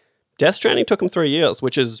 whereas Death Stranding took him 3 years,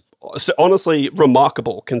 which is honestly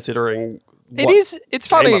remarkable considering it's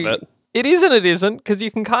funny. It is and it isn't, because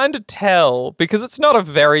you can kind of tell, because it's not a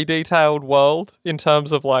very detailed world in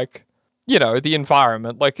terms of, like, you know, the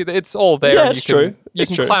environment. Like, it's all there. Yeah, and it's true. You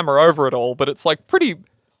can clamber over it all, but it's, like, pretty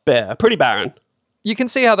barren. You can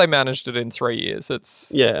see how they managed it in 3 years.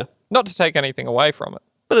 It's not to take anything away from it.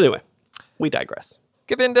 But anyway, we digress.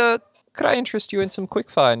 Govinda, could I interest you in some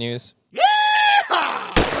quickfire news? Yeah!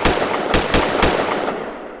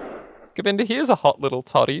 Govinda, here's a hot little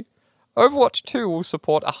toddy. Overwatch 2 will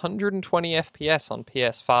support 120 FPS on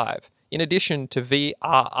PS5, in addition to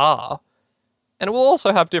VRR, and it will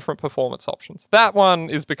also have different performance options. That one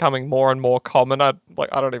is becoming more and more common. I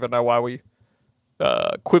don't even know why we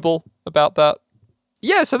quibble about that.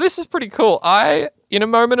 Yeah, so this is pretty cool. I, in a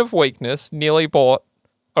moment of weakness, nearly bought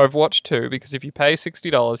Overwatch 2 because if you pay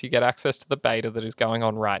 $60, you get access to the beta that is going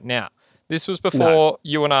on right now. This was before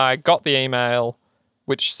you and I got the email,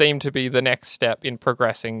 which seemed to be the next step in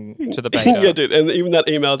progressing to the beta. Yeah, dude, and even that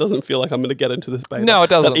email doesn't feel like I'm going to get into this beta. No, it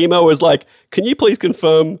doesn't. That email was like, can you please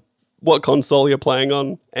confirm what console you're playing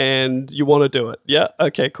on and you want to do it? Yeah,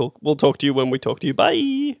 okay, cool. We'll talk to you when we talk to you.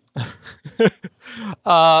 Bye.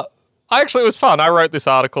 Actually, it was fun. I wrote this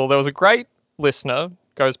article. There was a great reader,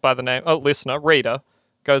 goes by the name of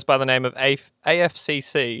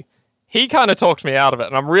AFCC. He kind of talked me out of it,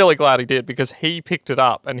 and I'm really glad he did because he picked it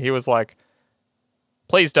up and he was like,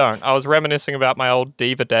 please don't. I was reminiscing about my old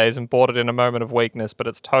Diva days and bought it in a moment of weakness, but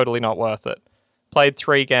it's totally not worth it. Played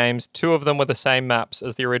 3 games, 2 of them were the same maps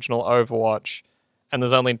as the original Overwatch, and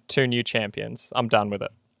there's only 2 new champions. I'm done with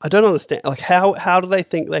it. I don't understand. Like, how do they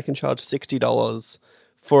think they can charge $60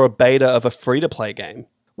 for a beta of a free-to-play game?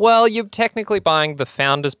 Well, you're technically buying the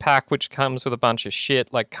Founders Pack, which comes with a bunch of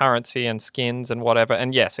shit like currency and skins and whatever.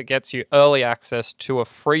 And yes, it gets you early access to a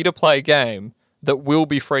free-to-play game that will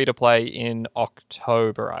be free-to-play in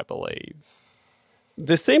October, I believe.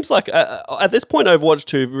 This seems like, at this point, Overwatch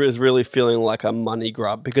 2 is really feeling like a money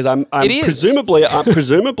grab because I'm presumably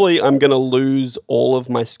I'm going to lose all of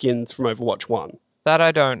my skins from Overwatch 1. That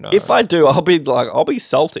I don't know. If I do, I'll be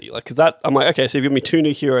salty. Like, cause I'm like, okay, so you've given me 2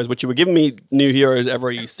 new heroes, which you were giving me new heroes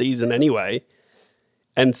every season anyway,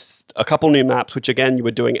 and a couple new maps, which again you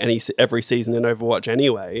were doing every season in Overwatch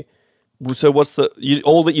anyway. So what's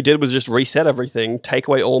all that you did was just reset everything, take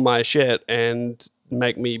away all my shit, and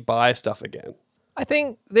make me buy stuff again. I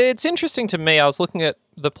think it's interesting to me. I was looking at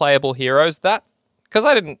the playable heroes because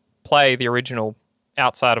I didn't play the original.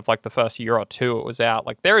 Outside of like the first year or 2 it was out,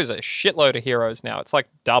 like there is a shitload of heroes now. It's like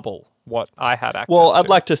double what I had access to. Well, I'd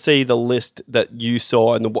like to see the list that you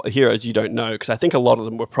saw and the heroes you don't know, because I think a lot of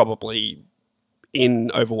them were probably in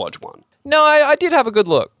Overwatch 1. No, I did have a good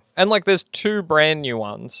look. And like there's 2 brand new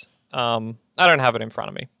ones I don't have it in front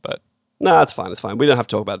of me, but No, it's fine. It's fine. We don't have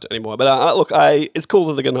to talk about it anymore. But look, it's cool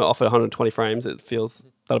that they're going to offer 120 frames. It feels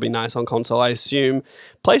that'll be nice on console. I assume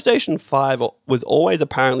PlayStation 5 was always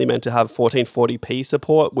apparently meant to have 1440p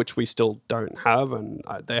support, which we still don't have, and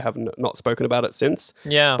they have not spoken about it since.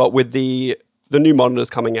 yeah. But with the new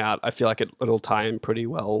monitors coming out, I feel like it'll tie in pretty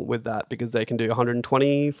well with that because they can do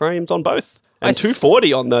 120 frames on both and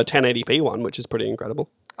 240 on the 1080p one, which is pretty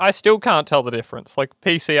incredible. I still can't tell the difference. Like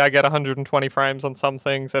PC, I get 120 frames on some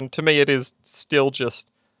things, and to me, it is still just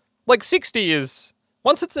like 60 is.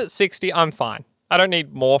 Once it's at 60, I'm fine. I don't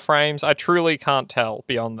need more frames. I truly can't tell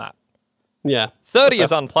beyond that. Yeah. 30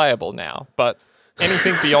 is unplayable now, but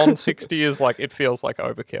anything beyond 60 is like it feels like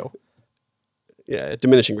overkill. Yeah,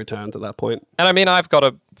 diminishing returns at that point. And I mean, I've got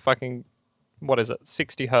a fucking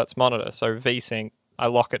 60 hertz monitor, so VSync, I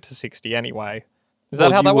lock it to 60 anyway. Is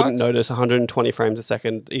that how that works? You wouldn't notice 120 frames a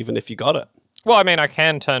second even if you got it. Well, I mean, I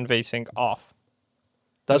can turn VSync off.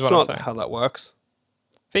 That's not how that works.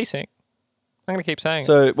 VSync. I'm going to keep saying it.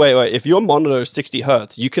 So, wait. If your monitor is 60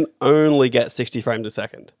 hertz, you can only get 60 frames a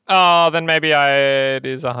second. Oh, then maybe it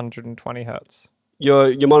is 120 hertz.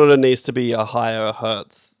 Your monitor needs to be a higher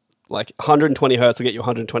hertz. Like 120 hertz will get you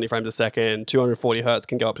 120 frames a second. 240 hertz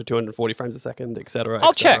can go up to 240 frames a second, etc.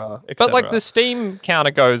 I'll check. But like the Steam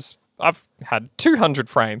counter goes, I've had 200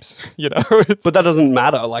 frames, you know. But that doesn't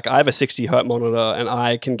matter. Like I have a 60 hertz monitor and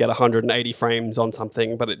I can get 180 frames on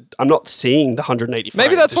something, but I'm not seeing the 180 frames.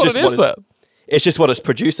 Maybe that's what it is then. It's just what it's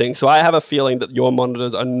producing. So I have a feeling that your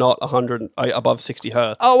monitors are not above 60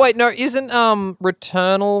 hertz. Oh wait, no, isn't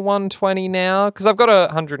Returnal 120 now? Because I've got a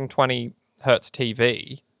 120 hertz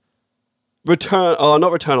TV. Not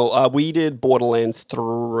Returnal. We did Borderlands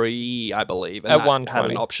 3, I believe. And at that 120.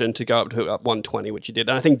 had an option to go up to 120, which you did.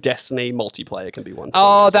 And I think Destiny multiplayer can be 120.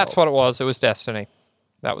 Oh, that's what it was. It was Destiny.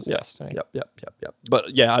 That was Yep, Destiny. Yep.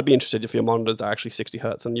 But yeah, I'd be interested if your monitors are actually 60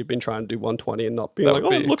 hertz and you've been trying to do 120 and not being That like,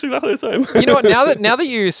 would oh, be- it looks exactly the same. You know what? Now that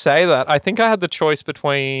you say that, I think I had the choice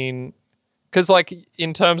between, because like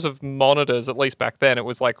in terms of monitors, at least back then, it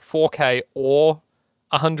was like 4K or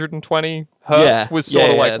 120 hertz was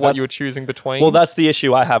sort of like what you were choosing between. Well, that's the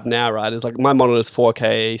issue I have now, right? Is like my monitor's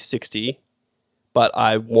 4K 60, but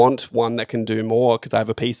I want one that can do more because I have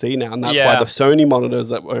a PC now, and that's why the Sony monitors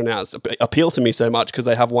that were announced appeal to me so much because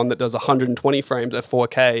they have one that does 120 frames at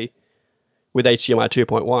 4K with HDMI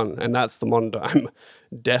 2.1, and that's the monitor I'm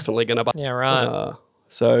definitely gonna buy. Yeah, right.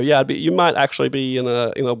 So yeah, you might actually be in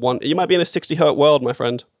you might be in a 60 hertz world, my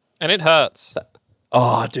friend. And it hurts.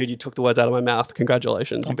 Oh, dude, you took the words out of my mouth.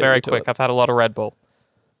 Congratulations. I'm very quick. I've had a lot of Red Bull.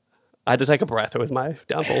 I had to take a breath. It was my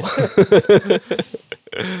downfall.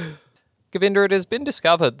 Govinda, it has been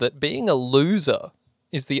discovered that being a loser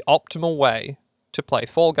is the optimal way to play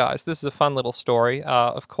Fall Guys. This is a fun little story.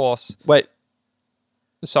 Of course. Wait.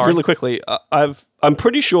 Sorry. Really quickly, I'm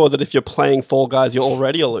pretty sure that if you're playing Fall Guys, you're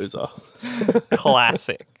already a loser.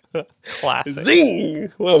 Classic.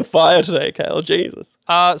 Zing! We're on fire today, Kale. Jesus.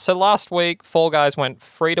 So last week, Fall Guys went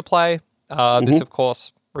free to play. This, of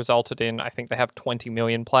course, resulted in, I think they have 20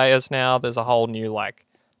 million players now. There's a whole new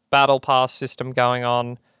battle pass system going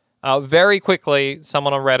on. Very quickly,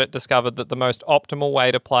 someone on Reddit discovered that the most optimal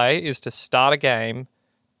way to play is to start a game,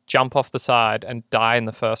 jump off the side, and die in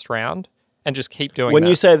the first round, and just keep doing that. When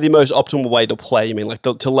you say the most optimal way to play, you mean like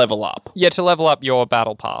to level up? Yeah, to level up your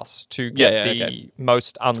battle pass to get the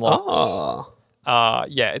most unlocks.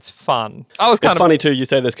 Yeah, it's fun. It's funny too you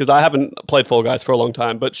say this because I haven't played Fall Guys for a long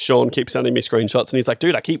time, but Sean keeps sending me screenshots and he's like,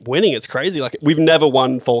 dude, I keep winning. It's crazy. Like we've never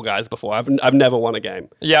won Fall Guys before. I've never won a game.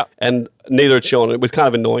 Yeah. And neither had Sean. It was kind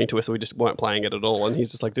of annoying to us, so we just weren't playing it at all. And he's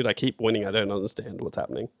just like, dude, I keep winning. I don't understand what's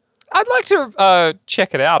happening. I'd like to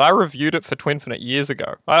check it out. I reviewed it for Twinfinite years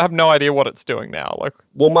ago. I have no idea what it's doing now.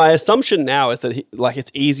 Well, my assumption now is that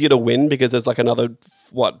it's easier to win because there's another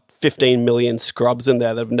 15 million scrubs in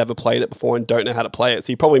there that have never played it before and don't know how to play it.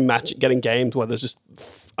 So you probably match getting games where there's just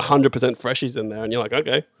 100% freshies in there, and you're like,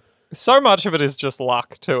 okay. So much of it is just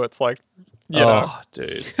luck too. It's like, you know,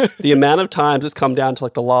 dude, the amount of times it's come down to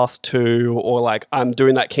the last two, or I'm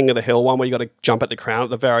doing that King of the Hill one where you got to jump at the crown at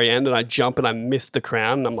the very end, and I jump and I miss the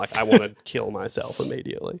crown, and I'm like, I want to kill myself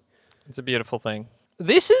immediately. It's a beautiful thing.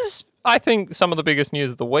 This is, I think, some of the biggest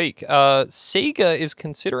news of the week. Sega is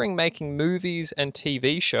considering making movies and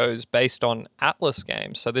TV shows based on Atlas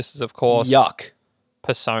games. So this is, of course, Yuck.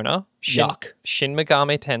 Persona, Yuck. Shin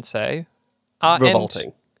Megami Tensei, Revolting.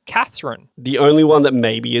 And Catherine. The only one that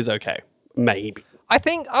maybe is okay. Maybe.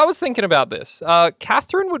 I was thinking about this.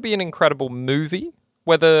 Catherine would be an incredible movie,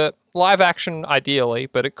 whether live action ideally,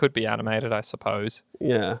 but it could be animated, I suppose.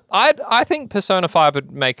 Yeah. I think Persona 5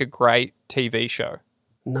 would make a great TV show.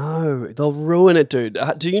 No, they'll ruin it, dude.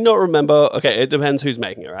 Do you not remember? Okay, it depends who's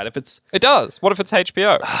making it, right? If it's, It does. What if it's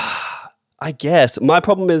HBO? I guess my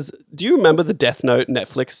problem is, do you remember the Death Note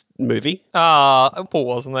Netflix movie? Paul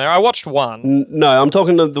wasn't there. I watched one. No, I'm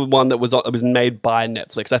talking to the one that was made by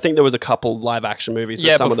Netflix. I think there was a couple live action movies, but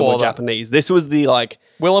Yeah, some of them were before that. Japanese. This was the like.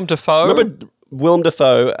 Willem Dafoe. Remember Willem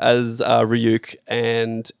Dafoe as Ryuk,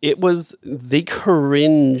 and it was the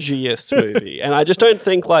cringiest movie. And I just don't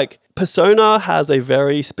think like Persona has a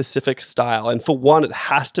very specific style, and for one, it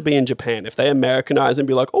has to be in Japan. If they Americanize and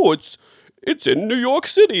be like, oh, it's in New York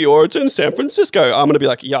City or it's in San Francisco, I'm gonna be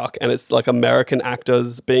like, yuck. And it's like American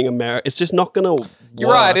actors being American. It's just not gonna. You're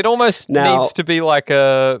right. It almost Now- needs to be like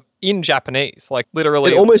in Japanese, like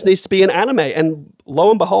literally. It almost needs to be an anime, and lo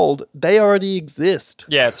and behold, they already exist.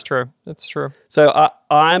 Yeah, it's true. It's true. So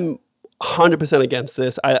I'm 100% against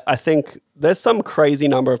this. I think there's some crazy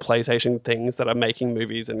number of PlayStation things that are making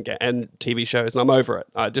movies and TV shows, and I'm over it.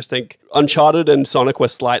 I just think Uncharted and Sonic were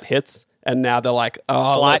slight hits, and now they're like,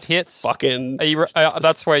 oh, Slight let's hits? fucking.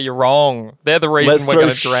 That's where you're wrong. They're the Let's reason we're throw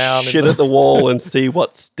going to drown. shit at the wall and see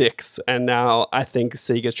what sticks. And now I think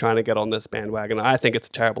Sega's trying to get on this bandwagon. I think it's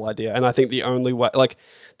a terrible idea. And I think the only way, like,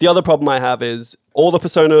 the other problem I have is all the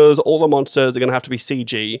personas, all the monsters are going to have to be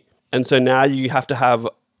CG. And so now you have to have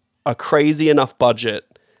a crazy enough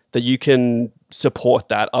budget that you can support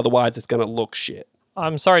that. Otherwise, it's going to look shit.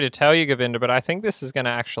 I'm sorry to tell you, Govinda, but I think this is going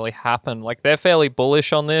to actually happen. Like, they're fairly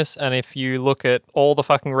bullish on this, and if you look at all the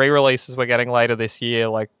fucking re-releases we're getting later this year,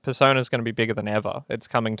 like, Persona's going to be bigger than ever. It's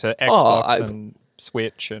coming to Xbox and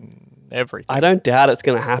Switch and everything. I don't doubt it's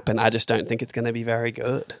going to happen. I just don't think it's going to be very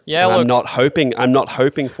good. Yeah, And look- I'm not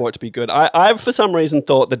hoping for it to be good. I for some reason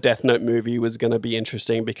thought the Death Note movie was going to be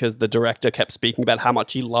interesting because the director kept speaking about how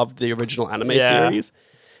much he loved the original anime Yeah. series.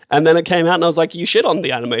 And then it came out and I was like, you shit on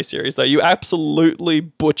the anime series though. You absolutely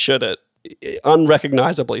butchered it.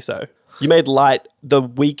 Unrecognizably so. You made Light the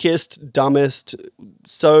weakest, dumbest,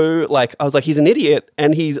 so like I was like, he's an idiot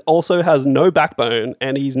and he also has no backbone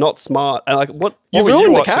and he's not smart. And like what you were you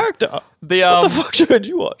ruined the watching? character. What the fuck show did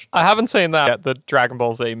you watch? I haven't seen that yet, the Dragon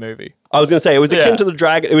Ball Z movie. I was gonna say it was Yeah. akin to the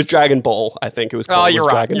Dragon. It was Dragon Ball, I think it was called. Oh, It you're was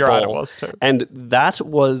right. Dragon You're right, Ball. it was too. And that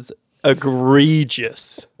was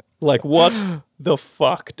egregious. Like what the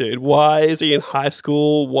fuck, dude? Why is he in high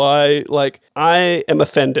school? Why? Like I am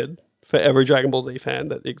offended for every Dragon Ball Z fan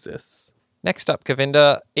that exists. Next up,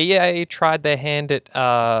 Govinda, EA tried their hand at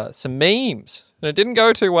some memes, and it didn't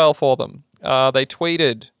go too well for them. They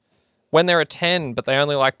tweeted, when they're a 10, but they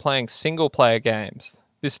only like playing single-player games.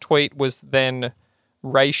 This tweet was then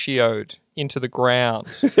ratioed into the ground.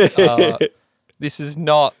 This is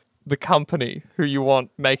not the company who you want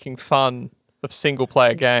making fun of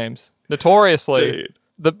single-player games. Notoriously, Dude.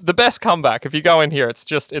 the best comeback, if you go in here,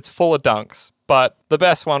 it's full of dunks. But the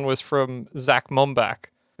best one was from Zach Mumbach,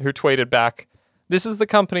 who tweeted back, "This is the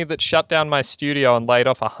company that shut down my studio and laid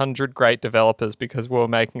off 100 great developers because we were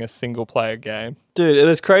making a single-player game." Dude, and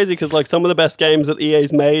it's crazy because like some of the best games that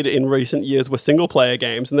EA's made in recent years were single player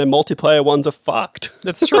games and their multiplayer ones are fucked.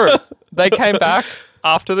 It's true. They came back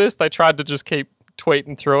after this. They tried to just keep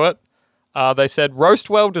tweeting through it. They said, "Roast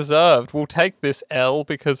well deserved. We'll take this L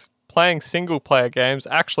because playing single-player games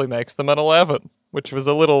actually makes them an 11," which was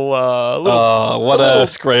a little A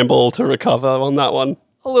scramble to recover on that one.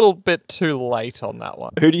 a little bit too late on that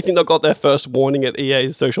one. Who do you think that got their first warning at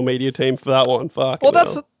EA's social media team for that one? Fuck. Well,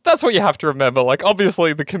 that's what you have to remember. Like,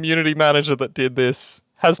 obviously, the community manager that did this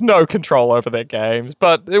has no control over their games,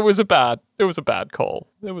 but it was a bad call.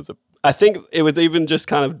 I think it was even just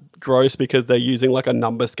kind of gross because they're using like a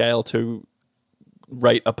number scale to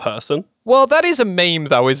rate a person. Well, that is a meme,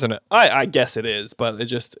 though, isn't it? I guess it is, but I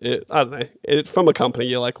don't know. From a company,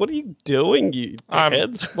 you're like, what are you doing, you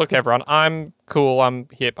dickheads? Look, everyone, I'm cool. I'm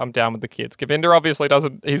hip. I'm down with the kids. Govinda obviously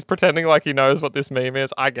doesn't. He's pretending like he knows what this meme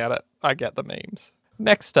is. I get it. I get the memes.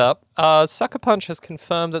 Next up, Sucker Punch has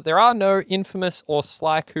confirmed that there are no Infamous or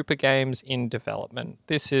Sly Cooper games in development.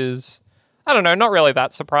 This is, I don't know, not really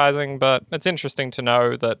that surprising, but it's interesting to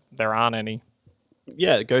know that there aren't any.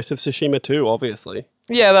 Yeah, Ghost of Tsushima 2, obviously.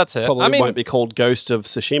 Yeah, that's it. Probably I mean, won't be called Ghost of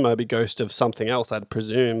Tsushima, it'll be Ghost of something else, I'd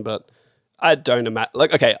presume, but I don't imagine.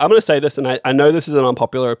 Like, okay, I'm going to say this, and I know this is an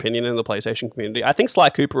unpopular opinion in the PlayStation community. I think Sly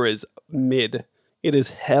Cooper is mid. It is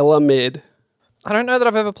hella mid. I don't know that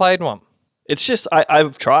I've ever played one. It's just,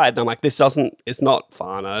 I've tried, and I'm like, it's not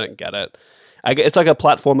fun. I don't get it. It's like a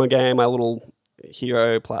platformer game, a little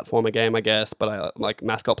hero platformer game, I guess, but I like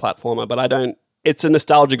mascot platformer, but I don't. It's a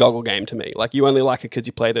nostalgia goggle game to me. Like, you only like it because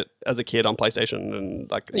you played it as a kid on PlayStation and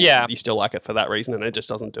like Yeah. you still like it for that reason, and it just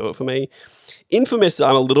doesn't do it for me. Infamous,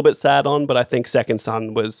 I'm a little bit sad on, but I think Second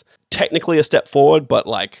Son was technically a step forward, but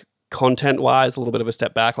like content-wise, a little bit of a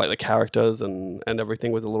step back. Like the characters and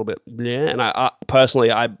everything was a little bit bleh. And I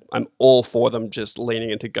personally, I'm all for them just leaning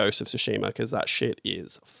into Ghost of Tsushima because that shit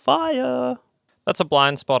is fire. That's a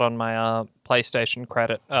blind spot on my PlayStation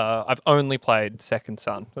credit. I've only played Second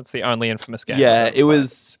Son. That's the only Infamous game. Yeah, it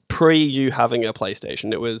was pre you having a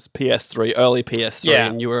PlayStation. It was PS3, early PS3,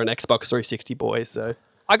 and you were an Xbox 360 boy, so...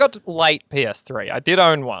 I got late PS3. I did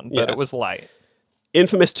own one, but Yeah. it was late.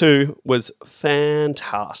 Infamous 2 was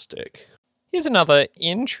fantastic. Here's another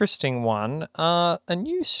interesting one. A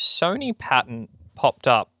new Sony patent popped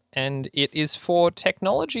up, and it is for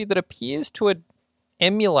technology that appears to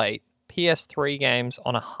emulate PS3 games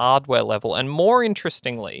on a hardware level. And more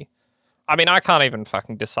interestingly, I mean, I can't even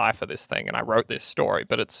fucking decipher this thing, and I wrote this story,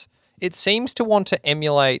 but it seems to want to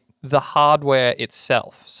emulate the hardware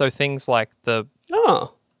itself. So things like the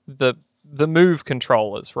Move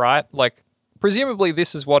controllers, right? Like, presumably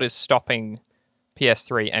this is what is stopping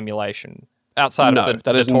PS3 emulation outside of the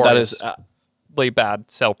that is notoriously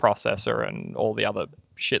bad cell processor and all the other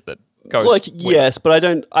shit that goes like with. yes, but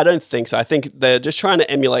I don't think so. I think they're just trying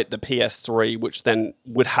to emulate the PS3, which then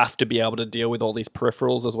would have to be able to deal with all these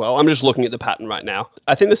peripherals as well. I'm just looking at the pattern right now.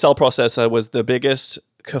 I think the cell processor was the biggest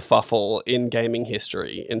kerfuffle in gaming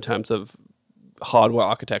history in terms of hardware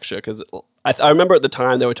architecture, because I remember at the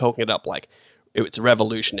time they were talking it up like it's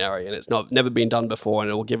revolutionary and it's never been done before and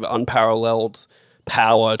it will give unparalleled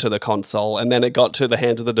power to the console. And then it got to the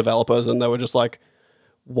hands of the developers and they were just like,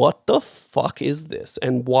 what the fuck is this?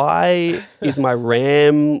 And why is my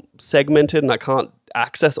RAM segmented and I can't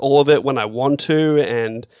access all of it when I want to?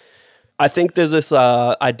 And I think there's this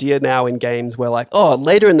idea now in games where like, oh,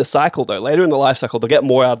 later in the life cycle, they'll get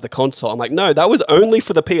more out of the console. I'm like, no, that was only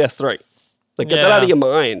for the PS3. Like, get that out of your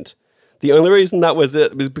mind. The only reason that was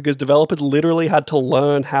it was because developers literally had to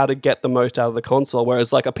learn how to get the most out of the console,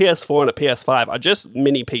 whereas like a PS4 and a PS5 are just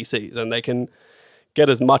mini PCs and they can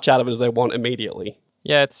get as much out of it as they want immediately.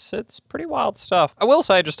 Yeah, it's pretty wild stuff. I will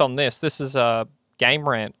say just on this is Game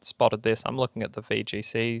Rant spotted this. I'm looking at the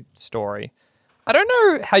VGC story. I don't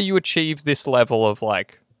know how you achieve this level of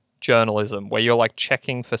like journalism where you're like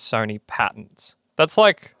checking for Sony patents. That's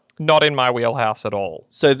like not in my wheelhouse at all.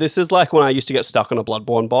 So this is like when I used to get stuck on a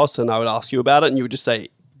Bloodborne boss and I would ask you about it and you would just say,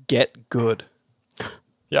 get good.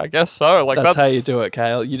 Yeah, I guess so. Like that's how you do it,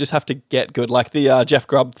 Kale. You just have to get good. Like the Jeff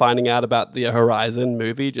Grubb finding out about the Horizon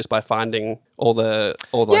movie just by finding all the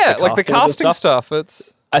the casting stuff.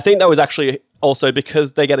 I think that was actually also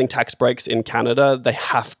because they're getting tax breaks in Canada. They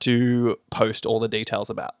have to post all the details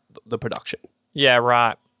about the production. Yeah,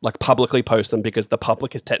 right. Like publicly post them because the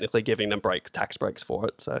public is technically giving them tax breaks for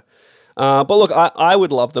it. So, but look, I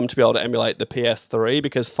would love them to be able to emulate the PS3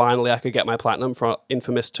 because finally I could get my platinum for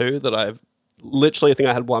Infamous 2 that I've literally, I think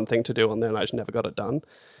I had one thing to do on there and I just never got it done.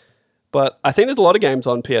 But I think there's a lot of games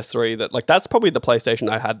on PS3 that like that's probably the PlayStation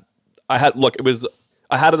I had. I had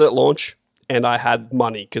it at launch and I had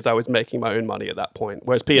money because I was making my own money at that point.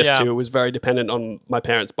 Whereas PS2 was very dependent on my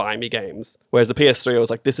parents buying me games. Whereas the PS3 I was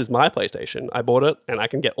like, this is my PlayStation. I bought it and I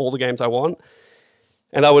can get all the games I want.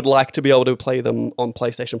 And I would like to be able to play them on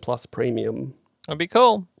PlayStation Plus Premium. That'd be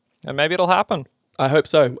cool. And maybe it'll happen. I hope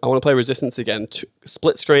so. I want to play Resistance again.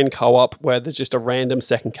 Split screen co-op where there's just a random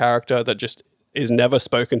second character that just is never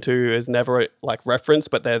spoken to, is never like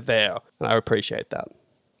referenced, but they're there. And I appreciate that.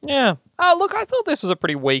 Yeah. Look, I thought this was a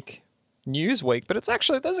pretty weak news week, but it's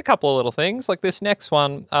actually, there's a couple of little things. Like this next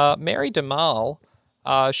one, Mary DeMarle,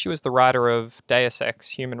 she was the writer of Deus Ex,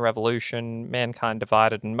 Human Revolution, Mankind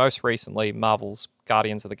Divided, and most recently Marvel's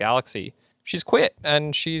Guardians of the Galaxy. She's quit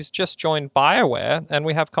and she's just joined BioWare, and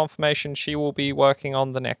we have confirmation she will be working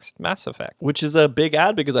on the next Mass Effect. Which is a big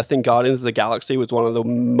ad because I think Guardians of the Galaxy was one of the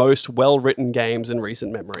most well-written games in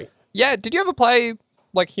recent memory. Yeah, did you ever play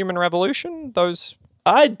like Human Revolution?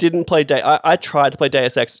 I didn't play I tried to play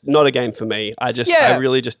Deus Ex, not a game for me. I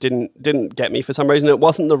really just didn't get me for some reason. It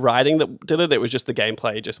wasn't the writing that did it, it was just the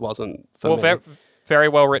gameplay just wasn't for me. Very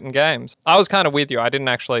well written games. I was kind of with you. I didn't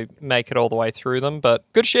actually make it all the way through them, but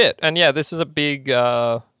good shit. And yeah, this is a big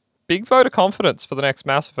vote of confidence for the next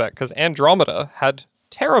Mass Effect because Andromeda had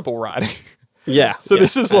terrible writing. Yeah. So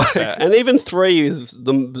this is like, and even 3 is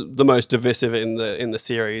the most divisive in the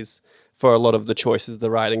series for a lot of the choices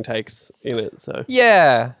the writing takes in it. So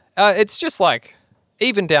yeah, it's just like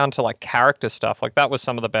even down to like character stuff. Like that was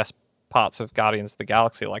some of the best parts of Guardians of the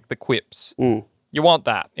Galaxy, like the quips. You want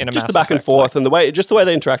that in a just Mass the back and Effect, forth and the way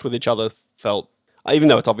they interact with each other felt, even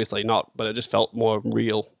though it's obviously not, but it just felt more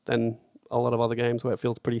real than a lot of other games where it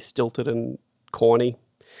feels pretty stilted and corny.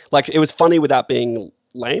 Like it was funny without being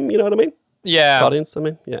lame. You know what I mean? Yeah. Guardians. I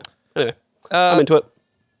mean, yeah. Anyway, I'm into it.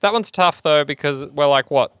 That one's tough, though, because we're like,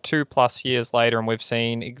 2+ years later, and we've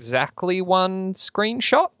seen exactly one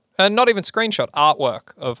screenshot? Not even screenshot,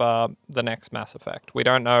 artwork of the next Mass Effect. We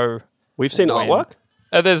don't know. We've seen when. artwork?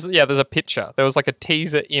 There's a picture. There was like a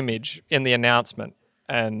teaser image in the announcement.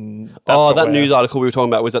 And that's that news article we were talking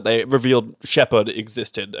about was that they revealed Shepard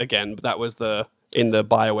existed again, but that was in the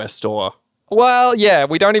BioWare store. Well, yeah,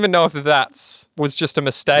 we don't even know if was just a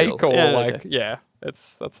mistake or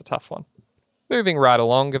that's a tough one. Moving right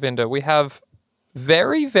along, Govinda, we have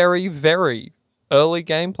very, very, very early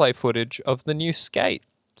gameplay footage of the new Skate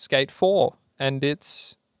 4, and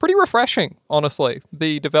it's pretty refreshing, honestly.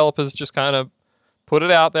 The developers just kind of put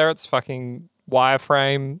it out there. It's fucking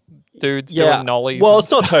wireframe dudes doing nollies. Well,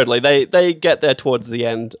 it's not totally. They get there towards the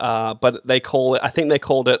end, but I think they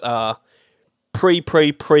called it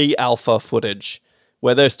pre-alpha footage,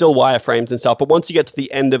 where there's still wireframes and stuff. But once you get to the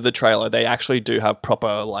end of the trailer, they actually do have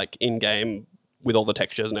proper like in-game with all the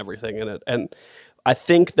textures and everything in it. And I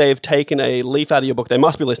think they've taken a leaf out of your book. They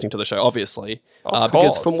must be listening to the show, obviously,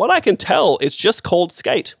 because from what I can tell, it's just called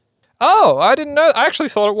Skate. Oh, I didn't know. I actually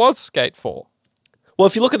thought it was Skate 4. Well,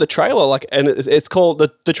 if you look at the trailer, and it's called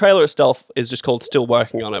the trailer itself is just called Still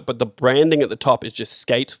Working on It, but the branding at the top is just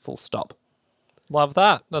Skate full stop. Love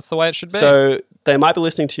that. That's the way it should be. So they might be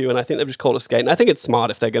listening to you, and I think they've just called it Skate. And I think it's smart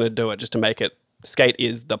if they're going to do it, just to make it Skate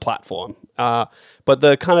is the platform. But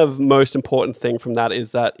the kind of most important thing from that is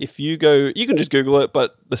that if you can just Google it,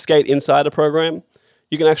 but the Skate Insider program,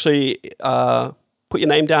 you can actually put your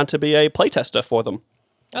name down to be a playtester for them.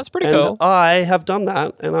 That's pretty cool. I have done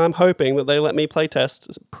that, and I'm hoping that they let me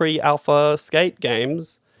playtest pre-alpha Skate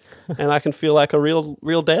games, and I can feel like a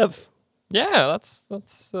real dev. Yeah, that's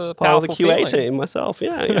a part of the QA feeling. team myself.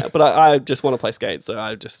 Yeah. But I just want to play Skate, so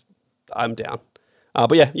I'm down.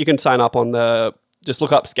 But yeah, you can sign up on just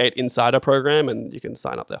look up Skate Insider program, and you can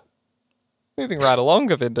sign up there. Moving right along,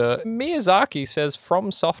 Govinda, Miyazaki says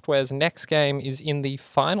From Software's next game is in the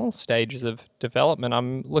final stages of development.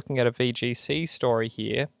 I'm looking at a VGC story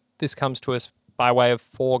here. This comes to us by way of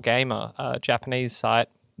 4Gamer, a Japanese site.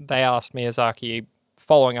 They asked Miyazaki,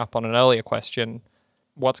 following up on an earlier question,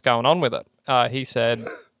 what's going on with it? He said,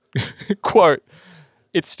 quote,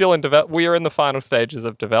 "It's still in we are in the final stages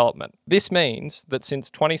of development. This means that since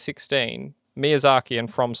 2016, Miyazaki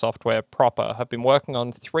and From Software proper have been working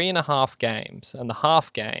on 3.5 games, and the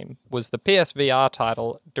half game was the PSVR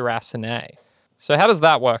title Déraciné. So how does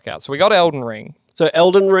that work out? So we got Elden Ring. So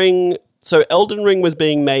Elden Ring was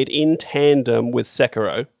being made in tandem with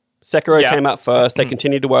Sekiro. Sekiro came out first. They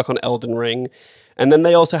continued to work on Elden Ring, and then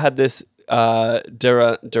they also had this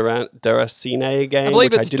Déraciné game,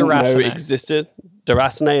 which I didn't know existed.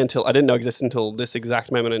 Déraciné I didn't know existed until this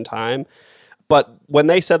exact moment in time. But when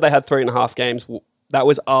they said they had 3.5 games, that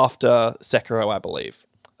was after Sekiro, I believe.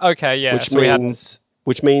 Okay, yeah. Which means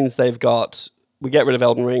we get rid of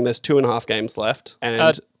Elden Ring, there's 2.5 games left.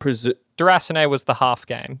 And Déraciné was the half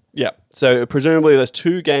game. Yeah. So presumably there's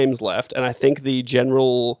 2 games left, and I think the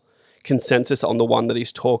general consensus on the one that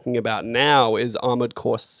he's talking about now is Armored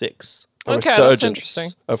Core 6. A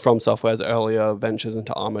resurgence of From Software's earlier ventures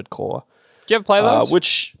into Armored Core. Do you ever play those?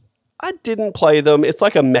 Which I didn't play them. It's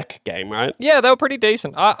like a mech game, right? Yeah, they were pretty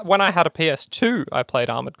decent. When I had a PS2, I played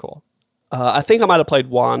Armored Core. I think I might have played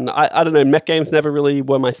one. I don't know. Mech games never really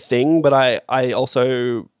were my thing, but I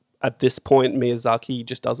also, at this point, Miyazaki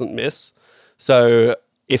just doesn't miss. So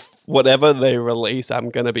if whatever they release, I'm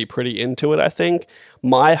going to be pretty into it, I think.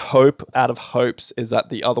 My hope out of hopes is that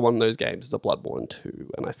the other one of those games is a Bloodborne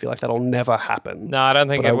 2, and I feel like that'll never happen. No, I don't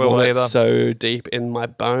think it will either. It's so deep in my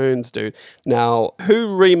bones, dude. Now,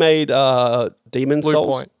 who remade Demon's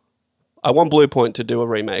Souls? Bluepoint. I want Bluepoint to do a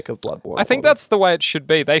remake of Bloodborne. I think that's the way it should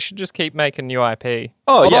be. They should just keep making new IP.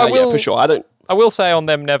 Oh, yeah, for sure. I will say on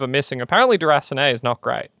them never missing. Apparently, Déraciné is not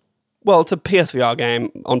great. Well, it's a PSVR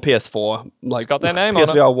game on PS4. It's got their name on it.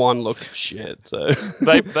 PSVR 1 looks shit. So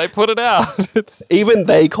they put it out. Even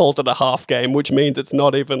they called it a half game, which means it's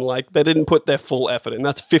not even like they didn't put their full effort in.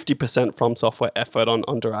 That's 50% From Software effort on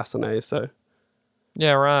Déraciné. So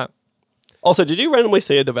yeah, right. Also, did you randomly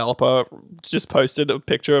see a developer just posted a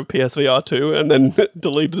picture of PSVR 2 and then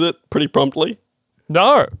deleted it pretty promptly?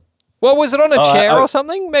 No. Well, was it on a chair or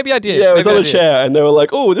something? Maybe I did. Yeah, it was on a chair, and they were like,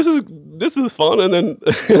 "Oh, this is fun." And then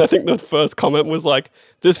I think the first comment was like,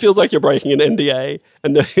 "This feels like you're breaking an NDA."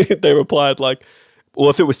 And they replied like, "Well,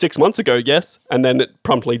 if it was 6 months ago, yes." And then it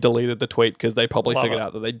promptly deleted the tweet because they probably figured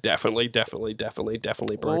out that they definitely broke an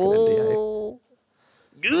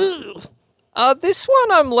NDA. This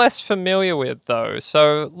one I'm less familiar with, though.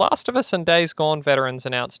 So, Last of Us and Days Gone veterans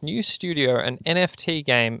announced new studio and NFT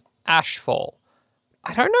game Ashfall.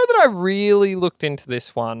 I don't know that I really looked into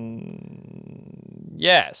this one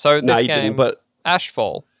Yeah, so No, this you game, didn't, but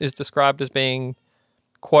Ashfall, is described as being,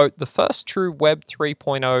 quote, the first true Web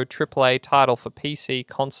 3.0 AAA title for PC,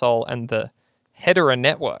 console, and the Hedera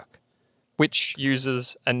network, which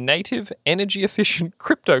uses a native energy-efficient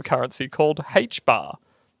cryptocurrency called HBAR.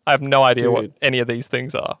 I have no idea what Dude. any of these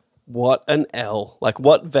things are. what an L. Like,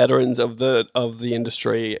 what veterans of the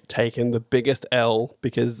industry taken the biggest L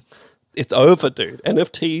because it's over, dude.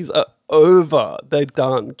 NFTs are over. They're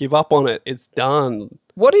done. Give up on it. It's done.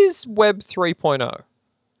 What is Web 3.0?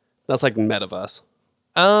 That's like metaverse.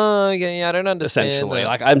 Oh, yeah, I don't understand Essentially, that.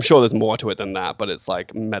 like, I'm sure there's more to it than that, but it's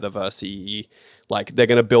like metaverse-y. Like, they're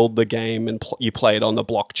gonna build the game and you play it on the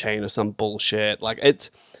blockchain or some bullshit. Like,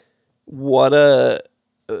 it's what a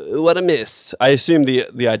miss. I assume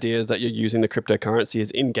the idea is that you're using the cryptocurrency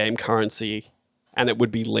as in-game currency, and it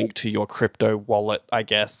would be linked to your crypto wallet. I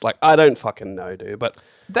guess. Like, I don't fucking know, dude. But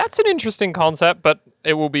That's an interesting concept, but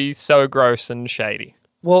it will be so gross and shady.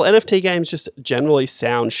 well, NFT games just generally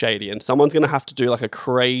sound shady, and someone's gonna have to do like a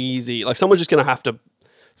crazy, like someone's just gonna have to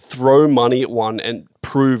throw money at one and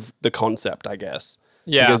prove the concept, I guess.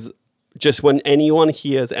 Yeah. Because just when anyone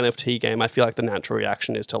hears NFT game, I feel like the natural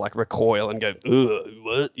reaction is to like recoil and go, ugh,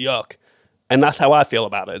 what? Yuck. And that's how I feel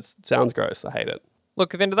about it. It sounds gross. I hate it. Look,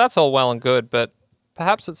 Govinda, that's all well and good, but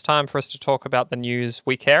perhaps it's time for us to talk about the news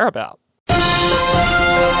we care about.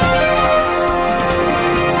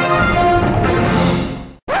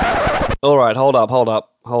 All right, hold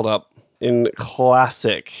up. In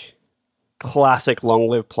classic long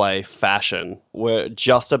live play fashion, we're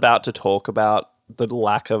just about to talk about the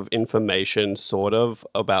lack of information, sort of,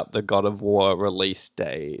 about the God of War release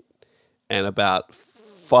date. And about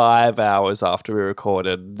 5 hours after we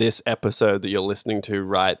recorded this episode that you're listening to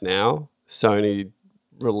right now, Sony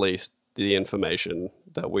released the information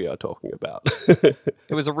that we are talking about.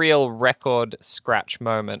 It was a real record scratch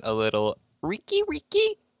moment, a little Ricky,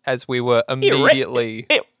 as we were immediately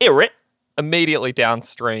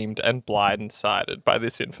downstreamed and blindsided by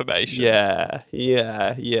this information.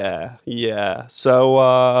 Yeah.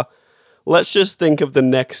 So let's just think of the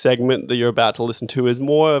next segment that you're about to listen to as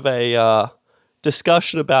more of a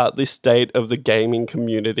discussion about the state of the gaming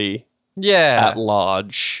community at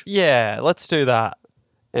large. Yeah, let's do that.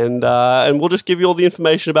 And we'll just give you all the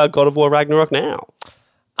information about God of War Ragnarok now.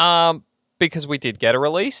 Because we did get a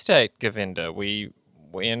release date, Govinda. We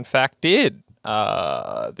in fact did.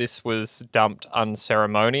 This was dumped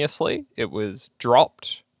unceremoniously. It was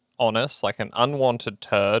dropped on us like an unwanted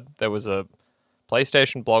turd. There was a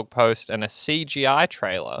PlayStation blog post and a CGI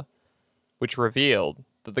trailer which revealed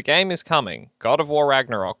that the game is coming. God of War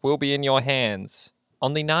Ragnarok will be in your hands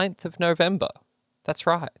on the 9th of November. That's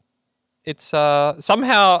right. It's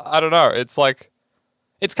somehow, I don't know, it's like,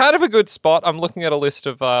 it's kind of a good spot. I'm looking at a list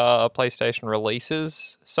of PlayStation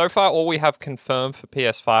releases. So far, all we have confirmed for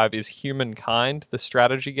PS5 is Humankind, the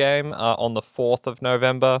strategy game, on the 4th of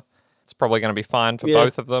November. It's probably going to be fine for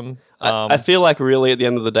both of them. I feel like really at the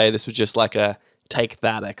end of the day, this was just like a take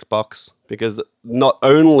that Xbox, because not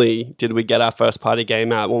only did we get our first party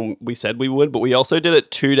game out when we said we would, but we also did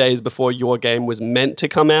it 2 days before your game was meant to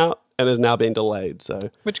come out and has now been delayed.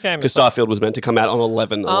 So which game because is that? Starfield was meant to come out on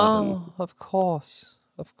 11/11. Oh, of course.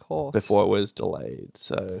 Before it was delayed.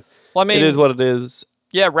 So well, I mean, it is what it is.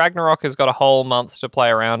 Yeah, Ragnarok has got a whole month to play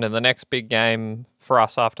around, and the next big game for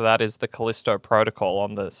us after that is the Callisto Protocol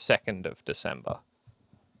on the 2nd of December.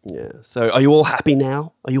 Yeah. So are you all happy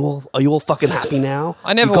now? Are you all fucking happy now?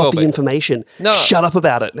 I never You got will the be. information. No. Shut up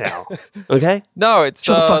about it now. Okay? No, it's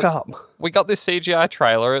Shut the fuck up. We got this CGI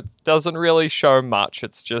trailer. It doesn't really show much.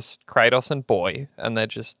 It's just Kratos and Boy, and they're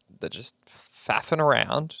just faffing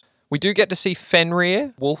around. We do get to see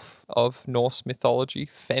Fenrir, wolf of Norse mythology.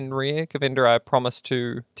 Fenrir, Govinda, I promise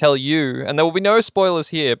to tell you, and there will be no spoilers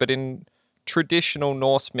here, but in traditional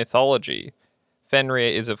Norse mythology,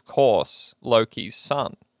 Fenrir is, of course, Loki's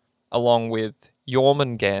son, along with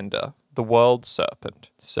Jormungandr, the world serpent.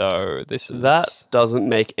 So this is... That doesn't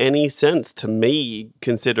make any sense to me,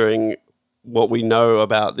 considering what we know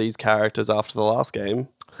about these characters after the last game.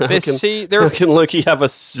 How can Loki have a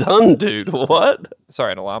son, dude? What?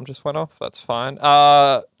 Sorry, an alarm just went off. That's fine.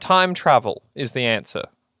 Time travel is the answer,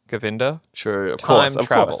 Govinda. True, of Time course.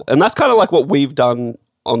 travel. And that's kind of like what we've done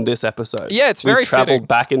on this episode. Yeah, it's very We've traveled fitting.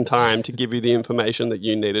 back in time to give you the information that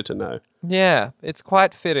you needed to know. Yeah, it's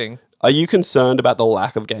quite fitting. Are you concerned about the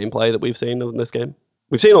lack of gameplay that we've seen in this game?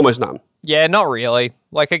 We've seen almost none. Yeah, not really.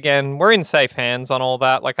 Like, again, we're in safe hands on all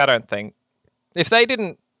that. Like, I don't think... If they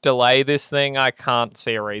didn't delay this thing, I can't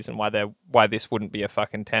see a reason why this wouldn't be a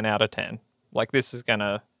fucking 10 out of 10. Like, this is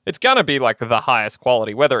gonna... It's gonna be, like, the highest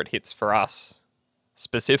quality, whether it hits for us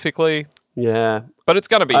specifically. Yeah. But it's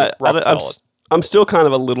gonna be rock solid. I'm still kind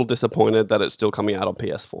of a little disappointed that it's still coming out on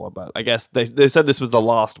PS4, but I guess they said this was the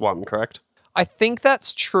last one, correct? I think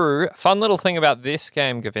that's true. Fun little thing about this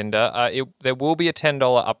game, Govinda, there will be a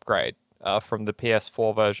 $10 upgrade from the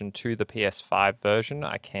PS4 version to the PS5 version.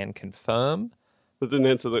 I can confirm. That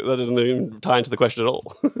doesn't even tie into the question at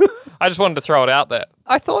all. I just wanted to throw it out there.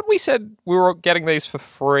 I thought we said we were getting these for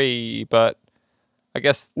free, but I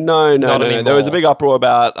guess No. anymore. There was a big uproar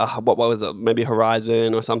about what was it? Maybe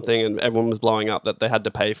Horizon or something, and everyone was blowing up that they had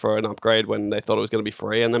to pay for an upgrade when they thought it was going to be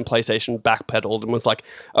free. And then PlayStation backpedaled and was like,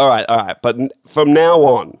 "All right, but from now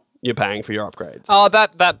on, you're paying for your upgrades." Oh,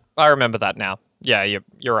 that I remember that now. Yeah,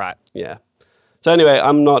 you're right. Yeah. So anyway,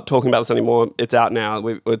 I'm not talking about this anymore. It's out now.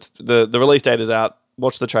 It's the release date is out.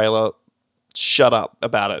 Watch the trailer. Shut up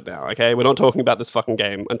about it now, okay? We're not talking about this fucking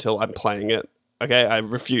game until I'm playing it. Okay, I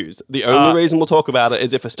refuse. The only reason we'll talk about it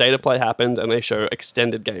is if a state of play happened and they show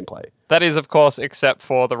extended gameplay. That is, of course, except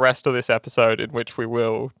for the rest of this episode in which we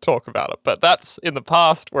will talk about it. But that's in the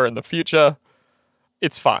past. We're in the future.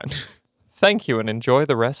 It's fine. Thank you and enjoy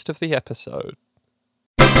the rest of the episode.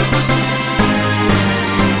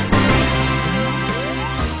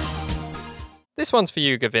 This one's for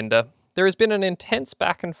you, Govinda. There has been an intense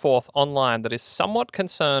back and forth online that is somewhat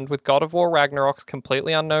concerned with God of War Ragnarok's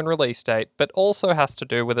completely unknown release date, but also has to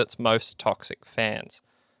do with its most toxic fans.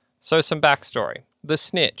 So some backstory. The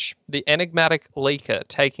Snitch, the enigmatic leaker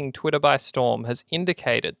taking Twitter by storm, has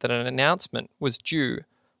indicated that an announcement was due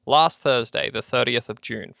last Thursday, the 30th of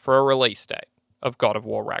June, for a release date of God of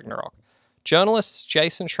War Ragnarok. Journalists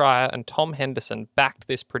Jason Schreier and Tom Henderson backed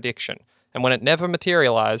this prediction, and when it never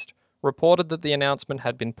materialized, reported that the announcement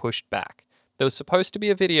had been pushed back. There was supposed to be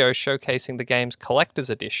a video showcasing the game's collector's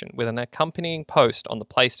edition with an accompanying post on the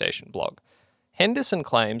PlayStation blog. Henderson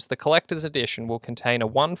claims the collector's edition will contain a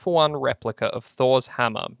one-for-one replica of Thor's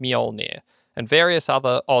hammer, Mjolnir, and various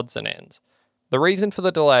other odds and ends. The reason for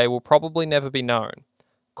the delay will probably never be known.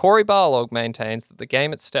 Cory Barlog maintains that the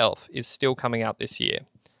game itself is still coming out this year.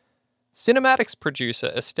 Cinematics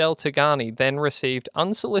producer Estelle Tigani then received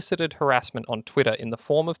unsolicited harassment on Twitter in the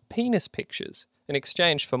form of penis pictures in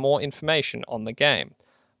exchange for more information on the game.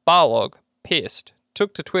 Barlog, pissed,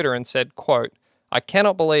 took to Twitter and said, quote, "I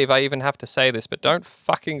cannot believe I even have to say this, but don't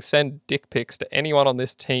fucking send dick pics to anyone on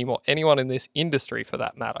this team or anyone in this industry for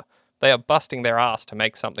that matter. They are busting their ass to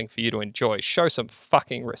make something for you to enjoy. Show some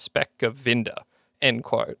fucking respect, Govinda." End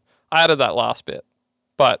quote. I added that last bit,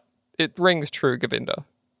 but it rings true, Govinda.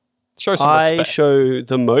 Show some respect. I show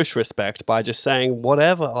the most respect by just saying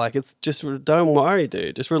whatever. Like, it's just, don't worry,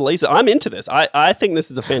 dude. Just release it. I'm into this. I think this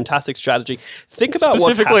is a fantastic strategy. Think about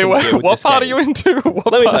specifically what's happened here with what this part game. are you into?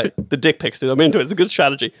 Let me tell you, the dick pics, dude. I'm into it. It's a good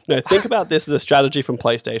strategy. No, think about this as a strategy from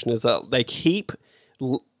PlayStation is that they keep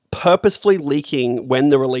purposefully leaking when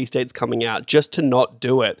the release date's coming out just to not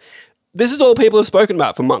do it. This is all people have spoken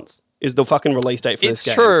about for months, is the fucking release date for this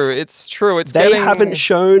game. It's true. They haven't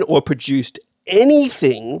shown or produced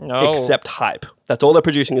anything except hype. That's all they're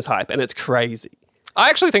producing is hype, and it's crazy. I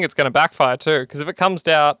actually think it's going to backfire too, because if it comes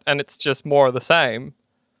out and it's just more of the same,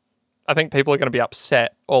 I think people are going to be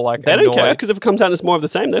upset or like They annoyed. don't care, because if it comes out and it's more of the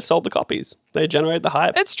same, they've sold the copies. They generate the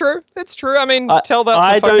hype. It's true. I mean, tell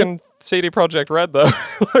I that to fucking CD Projekt Red though.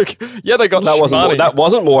 Like, yeah, they got money. That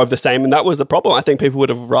wasn't more of the same, and that was the problem. I think people would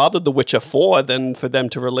have rather The Witcher 4 than for them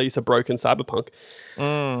to release a broken Cyberpunk.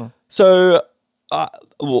 So,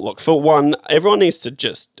 well, look, for one, everyone needs to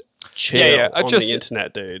just chill on the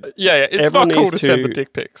internet, dude. Yeah, it's everyone not cool needs to send the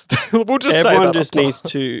dick pics. We'll just say that. Everyone just needs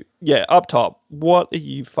to, up top. What are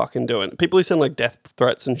you fucking doing? People who send like death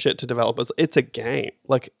threats and shit to developers, it's a game.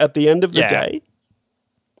 Like, at the end of the day,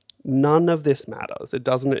 none of this matters. It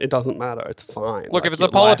doesn't matter. It's fine. Look, if it's a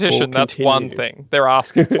politician, that's one thing. They're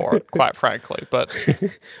asking for it, quite frankly. But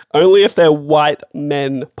only if they're white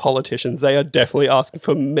men politicians, they are definitely asking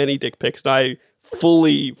for many dick pics. And I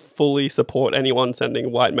fully support anyone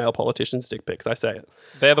sending white male politicians dick pics. I say it.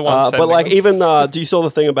 They're the ones sending but like, them. even, do you saw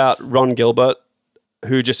the thing about Ron Gilbert,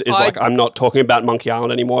 who just is like, I'm not talking about Monkey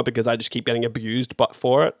Island anymore because I just keep getting abused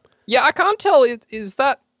for it? Yeah, I can't tell. Is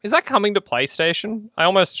that coming to PlayStation? I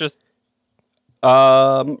almost just...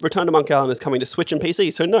 Return to Monkey Island is coming to Switch and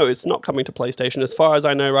PC, so no, it's not coming to PlayStation. As far as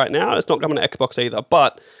I know right now, it's not coming to Xbox either,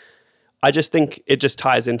 but I just think it just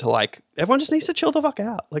ties into like, everyone just needs to chill the fuck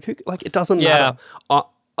out. Like, it doesn't matter.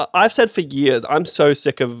 I've said for years, I'm so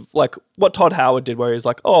sick of like what Todd Howard did, where he's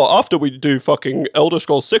like, "Oh, after we do fucking Elder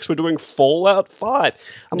Scrolls 6, we're doing Fallout 5."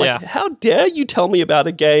 I'm like, how dare you tell me about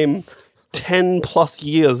a game 10 plus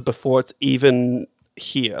years before it's even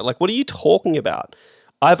here? Like, what are you talking about?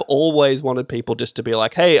 I've always wanted people just to be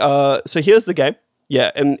like, "Hey, so here's the game.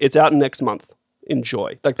 Yeah, and it's out next month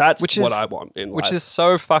enjoy. Like that's Which what is- I want in life. Which is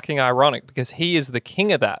so fucking ironic because he is the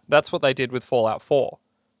king of that. That's what they did with Fallout 4.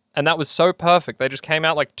 And that was so perfect. They just came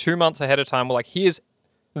out like 2 months ahead of time. We're like, here's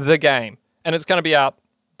the game. And it's going to be out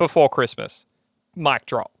before Christmas. Mic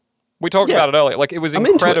drop. We talked Yeah. about it earlier. Like, it was I'm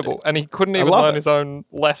into it, incredible. dude. And he couldn't even love learn it. his own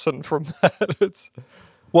lesson from that. It's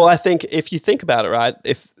Well, I think if you think about it, right,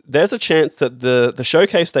 if there's a chance that the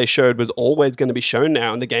showcase they showed was always going to be shown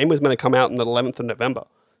now, and the game was meant to come out on the 11th of November.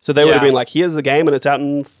 So they would have Yeah. been like, here's the game, and it's out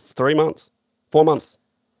in 3 months, 4 months.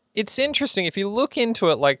 it's interesting. If you look into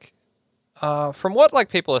it, like, from what like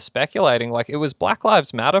people are speculating, like it was Black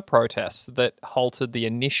Lives Matter protests that halted the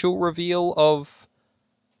initial reveal of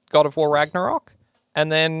God of War Ragnarok.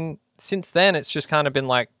 And then since then, it's just kind of been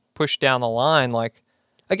like pushed down the line. Like,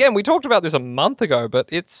 again, we talked about this a month ago, but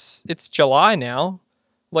it's July now.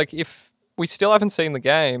 Like, if we still haven't seen the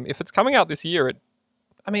game, if it's coming out this year,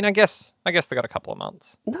 I guess they got a couple of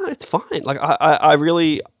months. No, it's fine. Like I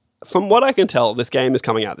really, from what I can tell, this game is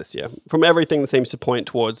coming out this year. From everything that seems to point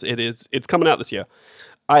towards it's coming out this year.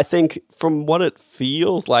 I think from what it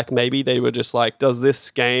feels like, maybe they were just like, does this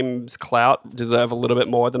game's clout deserve a little bit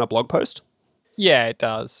more than a blog post? Yeah, it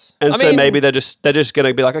does. And I so mean, maybe they're just going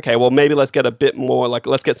to be like, okay, well, maybe let's get a bit more, like,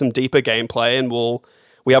 let's get some deeper gameplay, and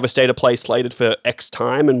we have a state of play slated for X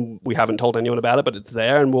time, and we haven't told anyone about it, but it's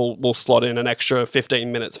there, and we'll slot in an extra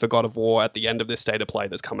 15 minutes for God of War at the end of this state of play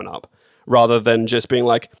that's coming up, rather than just being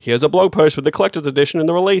like, here's a blog post with the collector's edition and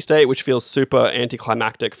the release date, which feels super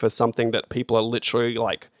anticlimactic for something that people are literally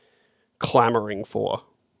like clamoring for.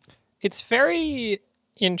 it's very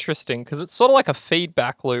interesting because it's sort of like a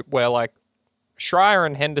feedback loop where like Schreier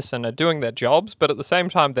and Henderson are doing their jobs, but at the same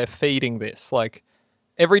time they're feeding this. Like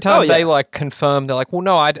every time they like confirm, they're like, well,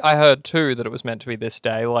 no, I heard too that it was meant to be this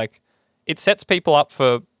day. Like it sets people up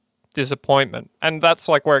for disappointment. And that's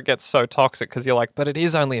like where it gets so toxic because you're like, but it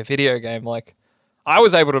is only a video game. Like I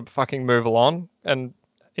was able to fucking move along and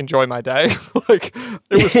enjoy my day. Like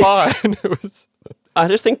it was fine. It was. I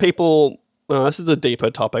just think people, this is a deeper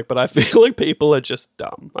topic, but I feel like people are just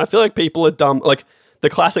dumb. I feel like people are dumb. Like the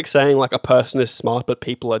classic saying, like, a person is smart, but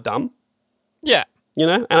people are dumb, Yeah. you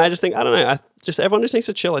know? And I just think, I don't know, everyone just needs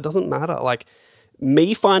to chill. It doesn't matter. Like,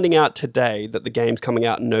 me finding out today that the game's coming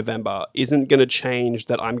out in November isn't going to change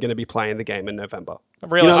that I'm going to be playing the game in November.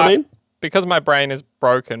 Really, You know what I mean? Because my brain is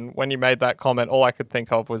broken, when you made that comment, all I could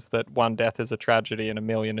think of was that one death is a tragedy and a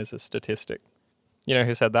million is a statistic. You know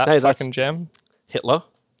who said that Hey, that's- fucking gem? Hitler.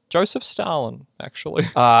 Joseph Stalin, actually.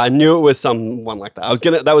 I knew it was someone like that. It was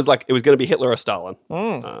going to be Hitler or Stalin.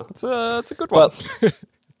 It's a good one.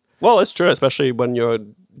 Well, it's true, especially when you're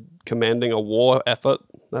commanding a war effort.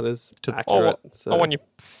 That is accurate. Or when you're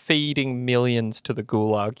feeding millions to the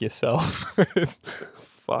gulag yourself.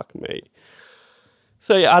 Fuck me.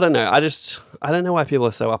 So yeah, I don't know. I don't know why people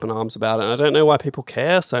are so up in arms about it. And I don't know why people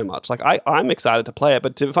care so much. Like I'm excited to play it,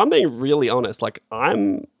 but if I'm being really honest, like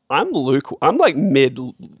I'm like mid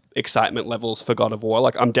excitement levels for God of War.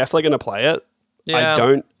 Like I'm definitely going to play it. Yeah. I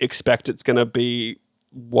don't expect it's going to be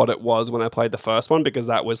what it was when I played the first one, because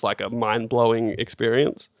that was like a mind-blowing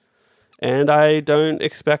experience. And I don't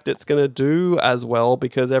expect it's going to do as well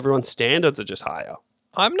because everyone's standards are just higher.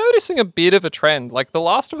 I'm noticing a bit of a trend. Like The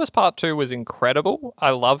Last of Us Part 2 was incredible. I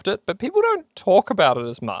loved it, but people don't talk about it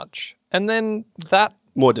as much. And then that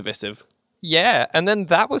More divisive. Yeah, and then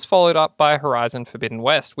that was followed up by Horizon Forbidden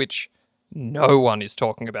West, which no one is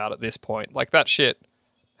talking about at this point. Like, that shit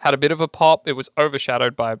had a bit of a pop. It was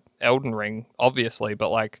overshadowed by Elden Ring, obviously, but,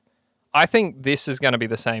 like, I think this is going to be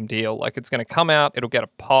the same deal. Like, it's going to come out, it'll get a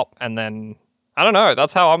pop, and then, I don't know,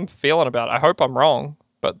 that's how I'm feeling about it. I hope I'm wrong,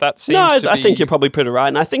 but that seems to be... I think you're probably pretty right,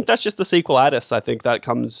 and I think that's just the sequelitis. I think that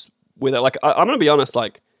comes with it. Like, I'm going to be honest,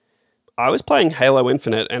 like, I was playing Halo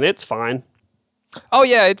Infinite, and it's fine. Oh,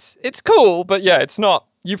 yeah, it's cool, but yeah, it's not...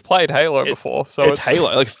 You've played Halo before, so it's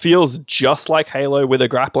Halo. Like, feels just like Halo with a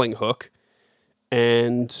grappling hook.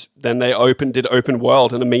 And then they did open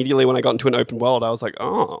world, and immediately when I got into an open world, I was like,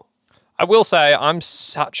 oh. I will say I'm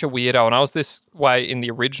such a weirdo, and I was this way in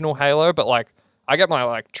the original Halo, but like I get my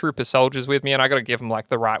like trooper soldiers with me, and I got to give them like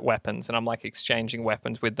the right weapons, and I'm like exchanging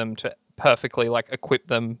weapons with them to perfectly like equip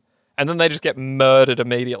them, and then they just get murdered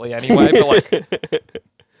immediately anyway. But like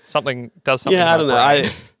something does something. Yeah, I to don't my know.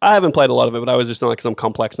 brain. I haven't played a lot of it, but I was just on like some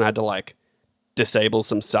complex, and I had to like disable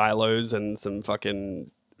some silos and some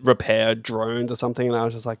fucking repair drones or something, and I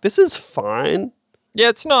was just like, this is fine. Yeah,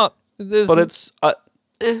 it's not. But it's...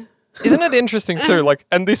 Isn't it interesting too? Like,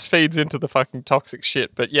 and this feeds into the fucking toxic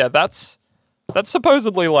shit. But yeah, that's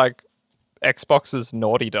supposedly like Xbox's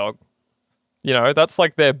Naughty Dog. You know, that's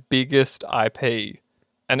like their biggest IP,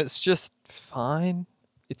 and it's just fine.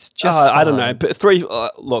 It's just I don't know. fine. But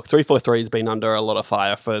 343 has been under a lot of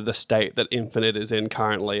fire for the state that Infinite is in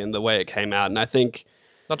currently and the way it came out. And I think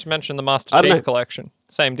Not to mention the Master I don't Chief know. collection.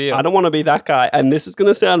 Same deal. I don't want to be that guy. And this is going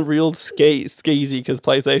to sound real skeezy because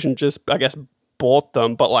PlayStation just, I guess, bought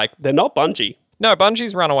them. But like, they're not Bungie. No,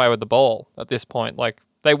 Bungie's run away with the ball at this point. Like,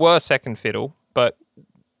 they were second fiddle, but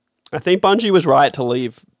I think Bungie was right to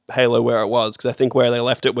leave Halo where it was because I think where they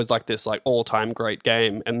left it was like this like all-time great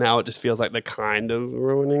game, and now it just feels like they're kind of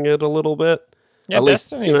ruining it a little bit. yeah, At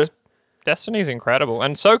least, Destiny's incredible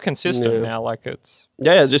and so consistent Yeah. now. Like, it's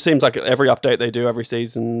yeah, it just seems like every update they do every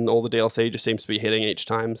season, all the DLC just seems to be hitting each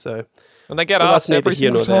time. So and they get But us that's neither every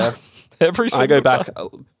here nor single time. Every single I go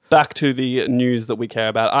time. back to the news that we care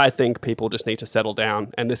about. I think people just need to settle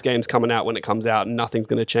down, and this game's coming out when it comes out, and nothing's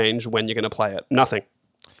going to change when you're going to play it. Nothing.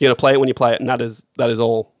 You're going to play it when you play it, and that is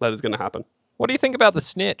all that is going to happen. What do you think about the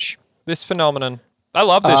snitch? This phenomenon. I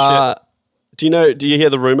love this shit. Do you hear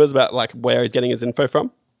the rumors about like where he's getting his info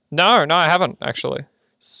from? No, I haven't actually.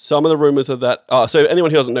 Some of the rumors are that. So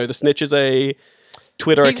anyone who doesn't know, the Snitch is a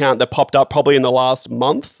Twitter He's- account that popped up probably in the last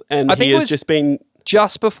month, and I think he it has was- just been.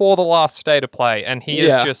 Just before the last state of play, and he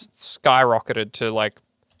Yeah. has just skyrocketed to like.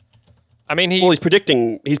 I mean, Well,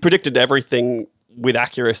 he's predicted everything with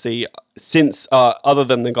accuracy since, other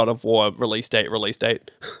than the God of War release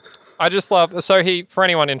date. I just love. So for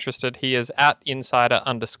anyone interested, he is at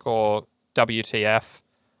insider_WTF.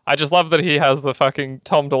 I just love that he has the fucking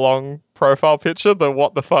Tom DeLonge profile picture. The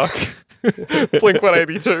what the fuck, Blink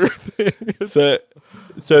 182.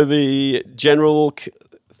 So the general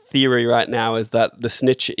theory right now is that the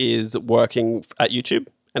Snitch is working at YouTube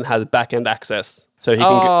and has back-end access, so he can.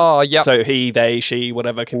 Oh, yep. So he, they, she,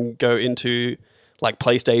 whatever can go into like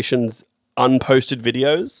PlayStation's unposted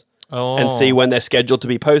videos and see when they're scheduled to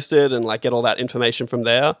be posted and like get all that information from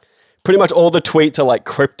there. Pretty much all the tweets are like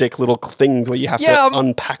cryptic little things where you have to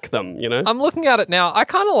unpack them, you know? I'm looking at it now. I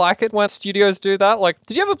kind of like it when studios do that. Like,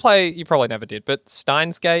 did you ever play? You probably never did, but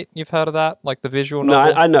Steins Gate. You've heard of that? Like the visual No,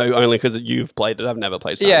 novel. I know only because you've played it. I've never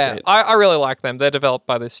played Steins Yeah, Gate. I really like them. They're developed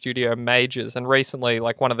by this studio Majors, and recently,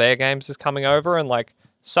 like one of their games is coming over, and like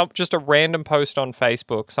just a random post on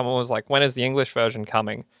Facebook, someone was like, "When is the English version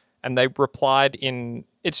coming?" And they replied in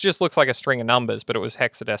it just looks like a string of numbers, but it was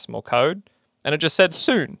hexadecimal code, and it just said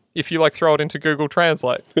 "soon" if you like throw it into Google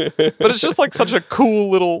Translate. But it's just like such a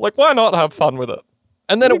cool little like, why not have fun with it?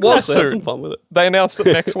 And then it was Exactly, have some soon. fun with it. They announced it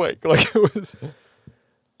next week. Like it was.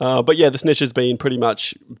 But yeah, the Snitch has been pretty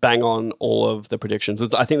much bang on all of the predictions.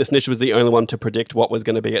 I think the Snitch was the only one to predict what was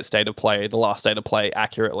going to be at State of Play, the last State of Play,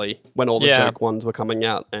 accurately when all the Yeah. joke ones were coming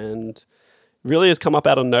out, and really has come up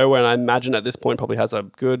out of nowhere. And I imagine at this point probably has a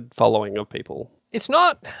good following of people. It's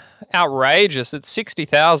not outrageous. It's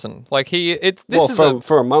 60,000. Like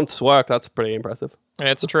For a month's work, that's pretty impressive.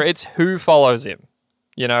 It's true. It's who follows him.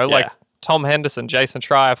 You know, like Yeah. Tom Henderson, Jason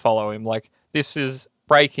Schreier follow him. Like this is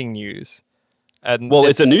breaking news. And Well,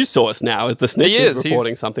 it's a news source now. Is the Snitch He is is.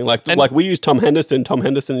 reporting He's- something like and- we use Tom Henderson. Tom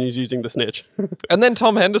Henderson is using the Snitch. And then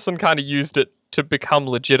Tom Henderson kind of used it to become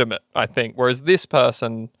legitimate, I think. Whereas this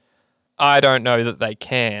person, I don't know that they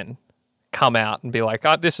can come out and be like,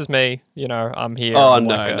 this is me. You know, I'm here. Oh I'm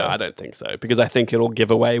no, like no, I don't think so. Because I think it'll give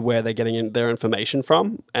away where they're getting their information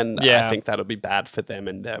from, and Yeah. I think that'll be bad for them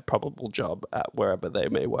and their probable job at wherever they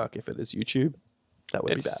may work. If it is YouTube, that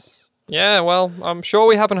would be bad. Yeah, well, I'm sure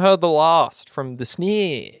we haven't heard the last from the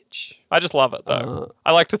Snitch. I just love it though.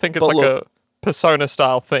 I like to think it's but like look- a Persona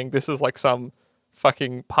style thing. This is like some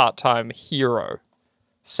fucking part-time hero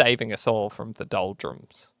saving us all from the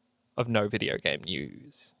doldrums of no video game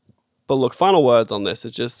news. But look, final words on this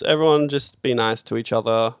is just everyone just be nice to each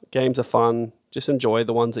other. Games are fun. Just enjoy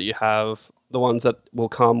the ones that you have. The ones that will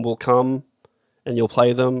come, and you'll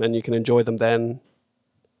play them, and you can enjoy them then.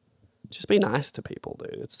 Just be nice to people,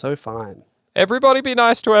 dude. It's so fine. Everybody be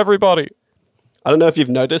nice to everybody. I don't know if you've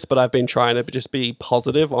noticed, but I've been trying to just be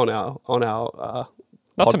positive on our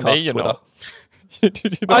Not to me, podcast you're Twitter. not. Did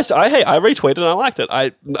you not? I retweeted and I liked it.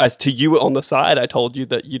 As to you on the side, I told you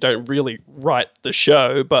that you don't really write the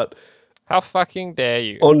show, but How fucking dare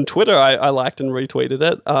you? on Twitter, I liked and retweeted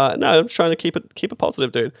it. No, I'm just trying to keep it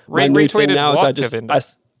positive, dude. My new thing Retweeted now what, is Govinda?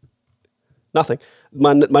 nothing.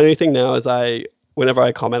 My new thing now is whenever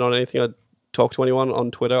I comment on anything, I talk to anyone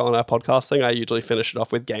on Twitter on our podcast thing, I usually finish it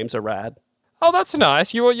off with "games are rad." Oh, that's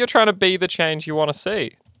nice. You're trying to be the change you want to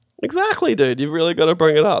see. Exactly, dude. You've really got to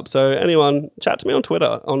bring it up. So anyone, chat to me on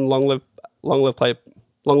Twitter on long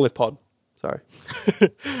live pod. Sorry.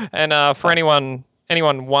 And for anyone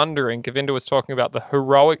wondering, Govinda was talking about the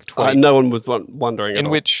heroic tweet No one was wondering. in at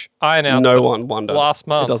all. which I announced no that one wondered last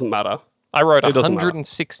month. It doesn't matter. I wrote It doesn't matter.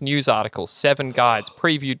 106 news articles, 7 guides,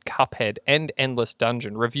 previewed Cuphead and Endless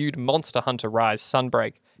Dungeon, reviewed Monster Hunter Rise,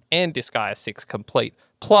 Sunbreak, and Disgaea 6 Complete,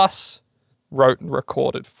 plus wrote and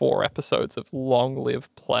recorded 4 episodes of Long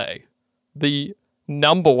Live Play, the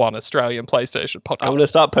 #1 Australian PlayStation podcast. I'm going to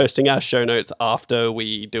start posting our show notes after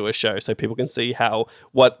we do a show so people can see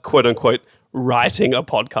what quote unquote writing a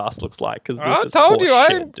podcast looks like. Because I told you,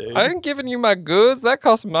 I ain't giving you my goods. That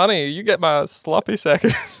costs money. You get my sloppy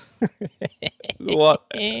seconds.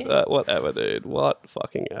 Whatever, dude. What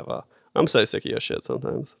fucking ever. I'm so sick of your shit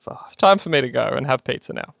sometimes. Fuck. It's time for me to go and have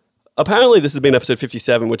pizza now. Apparently, this has been episode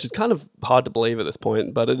 57, which is kind of hard to believe at this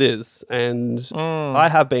point, but it is. And I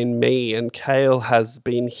have been me, and Kale has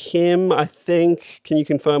been him, I think. Can you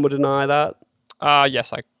confirm or deny that?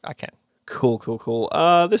 Yes, I can. Cool.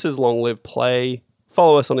 This is Long Live Play.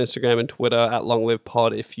 Follow us on Instagram and Twitter at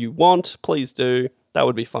LongLivePod if you want. Please do. That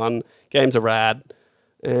would be fun. Games are rad.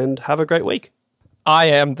 And have a great week. I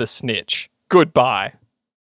am the snitch. Goodbye.